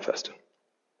is manifested.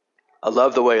 I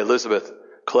love the way Elizabeth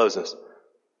closes.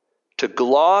 To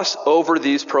gloss over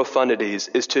these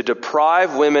profundities is to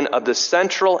deprive women of the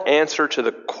central answer to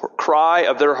the cry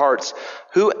of their hearts.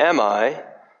 Who am I?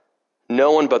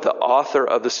 No one but the author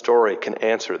of the story can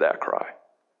answer that cry.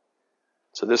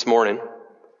 So this morning,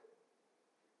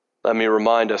 let me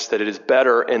remind us that it is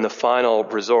better in the final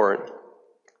resort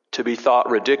to be thought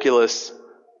ridiculous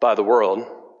by the world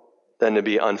than to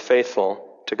be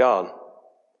unfaithful to God.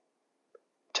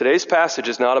 Today's passage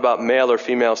is not about male or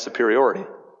female superiority,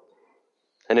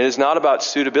 and it is not about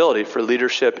suitability for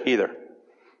leadership either.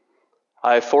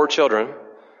 I have 4 children,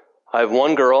 I have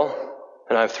 1 girl,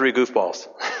 and I have 3 goofballs.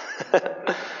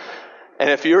 And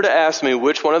if you were to ask me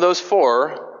which one of those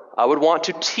 4 I would want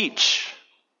to teach,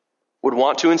 would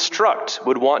want to instruct,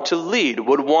 would want to lead,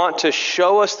 would want to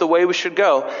show us the way we should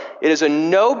go, it is a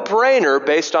no-brainer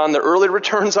based on the early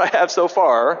returns I have so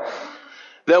far,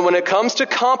 that when it comes to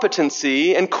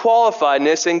competency and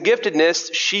qualifiedness and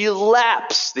giftedness, she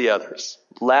laps the others.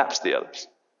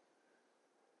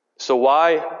 So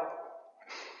why?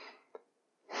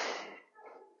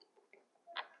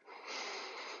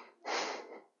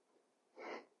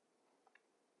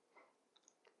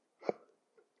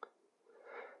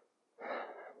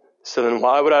 So then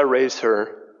why would I raise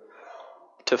her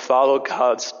to follow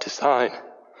God's design?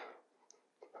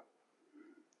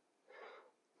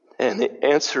 And the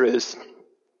answer is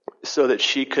so that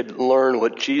she could learn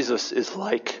what Jesus is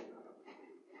like.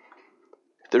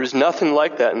 There's nothing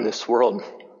like that in this world.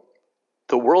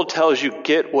 The world tells you,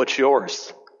 get what's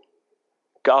yours.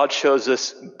 God shows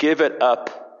us, give it up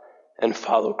and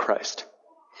follow Christ.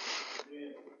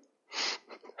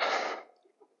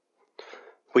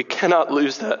 We cannot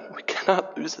lose that. We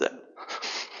cannot lose that.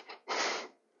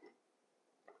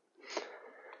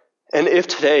 And if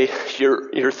today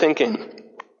you're thinking,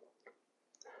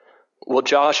 well,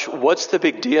 Josh, what's the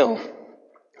big deal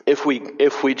if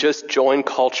we just join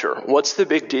culture? What's the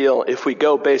big deal if we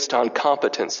go based on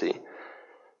competency?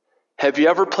 Have you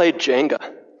ever played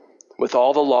Jenga with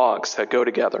all the logs that go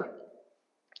together?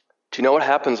 Do you know what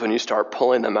happens when you start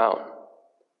pulling them out?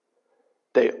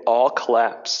 They all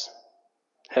collapse.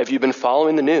 Have you been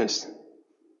following the news?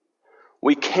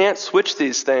 We can't switch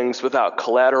these things without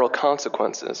collateral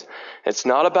consequences. It's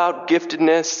not about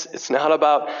giftedness. It's not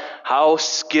about how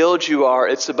skilled you are.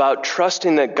 It's about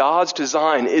trusting that God's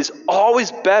design is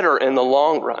always better in the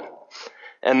long run,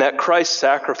 and that Christ's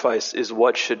sacrifice is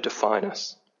what should define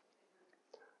us.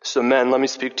 So men, let me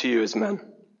speak to you as men.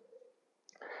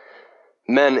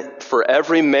 Men, for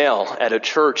every male at a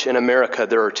church in America,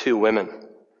 there are 2 women.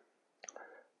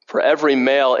 For every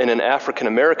male in an African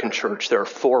American church, there are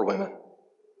 4 women.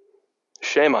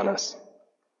 Shame on us.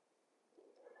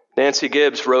 Nancy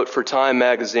Gibbs wrote for Time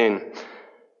magazine,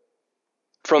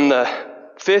 from the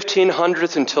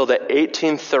 1500s until the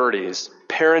 1830s,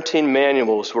 parenting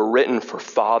manuals were written for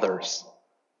fathers.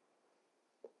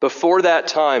 Before that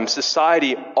time,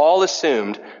 society all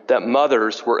assumed that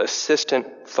mothers were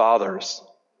assistant fathers.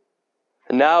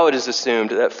 And now it is assumed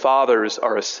that fathers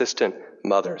are assistant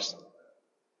mothers.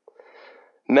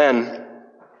 Men,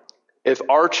 if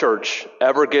our church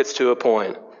ever gets to a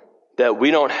point that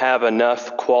we don't have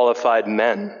enough qualified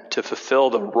men to fulfill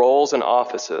the roles and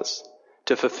offices,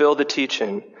 to fulfill the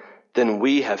teaching, then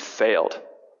we have failed.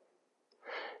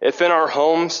 If in our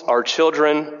homes our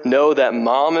children know that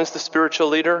mom is the spiritual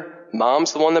leader,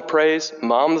 mom's the one that prays,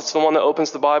 mom's the one that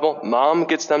opens the Bible, mom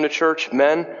gets them to church,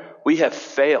 men, we have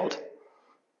failed.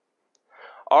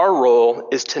 Our role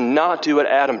is to not do what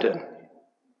Adam did.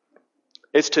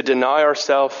 It's to deny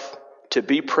ourselves, to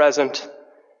be present,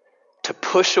 to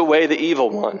push away the evil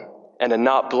one, and to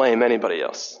not blame anybody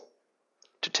else.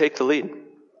 To take the lead.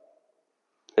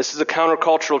 This is a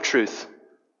countercultural truth.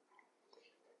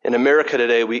 In America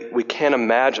today, we can't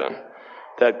imagine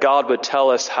that God would tell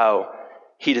us how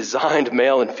he designed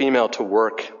male and female to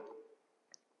work.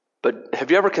 But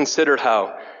have you ever considered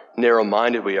how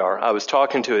narrow-minded we are? I was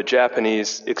talking to a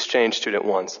Japanese exchange student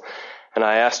once, and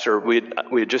I asked her,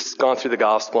 we had just gone through the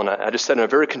gospel, and I just said in a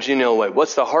very congenial way,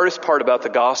 what's the hardest part about the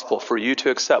gospel for you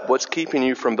to accept? What's keeping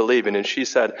you from believing? And she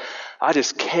said, I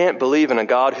just can't believe in a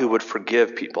God who would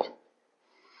forgive people.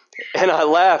 And I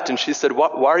laughed, and she said, why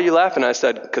are you laughing? I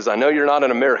said, because I know you're not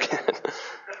an American.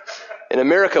 In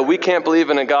America, we can't believe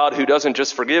in a God who doesn't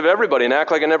just forgive everybody and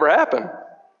act like it never happened.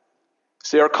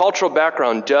 See, our cultural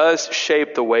background does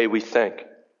shape the way we think.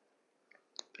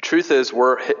 The truth is,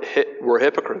 we're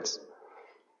hypocrites.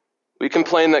 We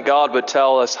complain that God would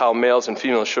tell us how males and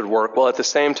females should work, while at the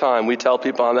same time, we tell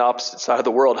people on the opposite side of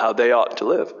the world how they ought to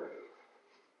live.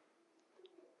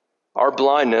 Our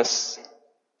blindness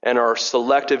and our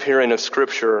selective hearing of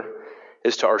Scripture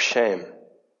is to our shame.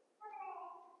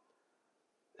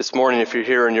 This morning, if you're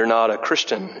here and you're not a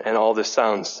Christian, and all this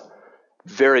sounds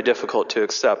very difficult to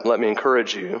accept, let me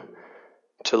encourage you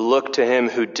to look to him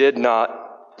who did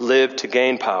not live to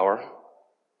gain power,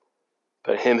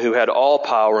 but him who had all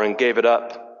power and gave it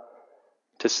up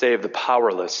to save the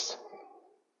powerless.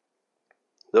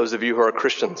 Those of you who are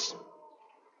Christians,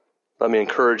 let me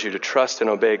encourage you to trust and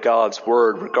obey God's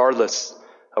word regardless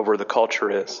of where the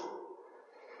culture is.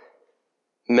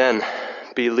 Men,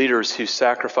 be leaders who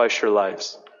sacrifice your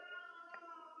lives.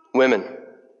 Women,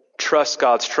 trust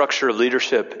God's structure of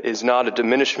leadership is not a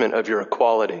diminishment of your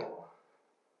equality,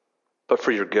 but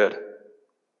for your good.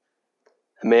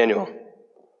 Emmanuel,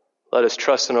 let us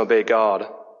trust and obey God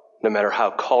no matter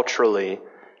how culturally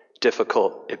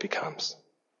difficult it becomes.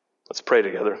 Let's pray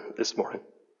together this morning.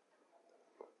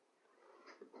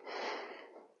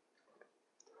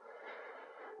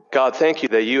 God, thank you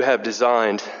that you have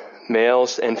designed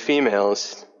males and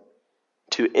females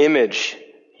to image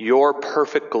your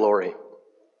perfect glory.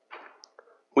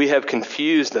 We have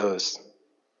confused those,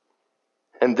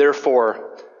 and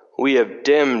therefore we have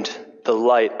dimmed the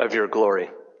light of your glory.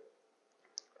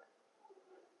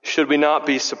 Should we not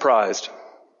be surprised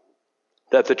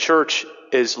that the church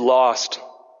is lost,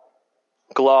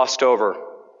 glossed over,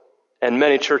 and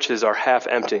many churches are half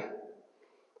empty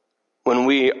when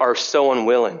we are so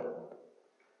unwilling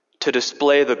to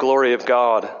display the glory of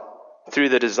God through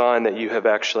the design that you have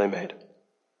actually made?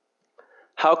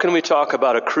 How can we talk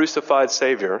about a crucified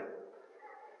Savior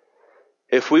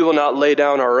if we will not lay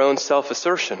down our own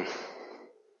self-assertion?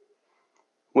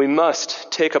 We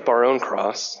must take up our own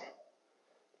cross,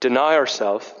 deny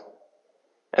ourselves,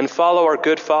 and follow our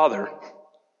good Father,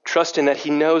 trusting that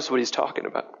he knows what he's talking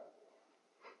about.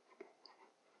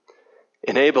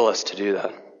 Enable us to do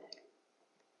that.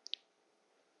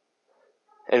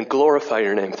 And glorify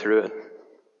your name through it.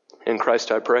 In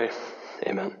Christ I pray.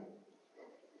 Amen.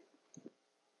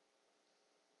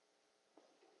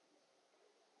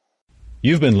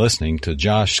 You've been listening to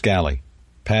Josh Scally,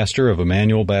 pastor of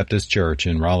Emmanuel Baptist Church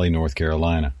in Raleigh, North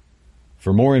Carolina.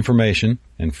 For more information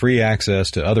and free access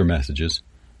to other messages,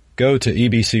 go to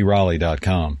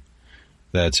ebcraleigh.com.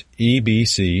 That's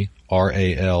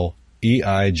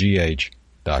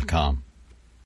ebcraleigh.com.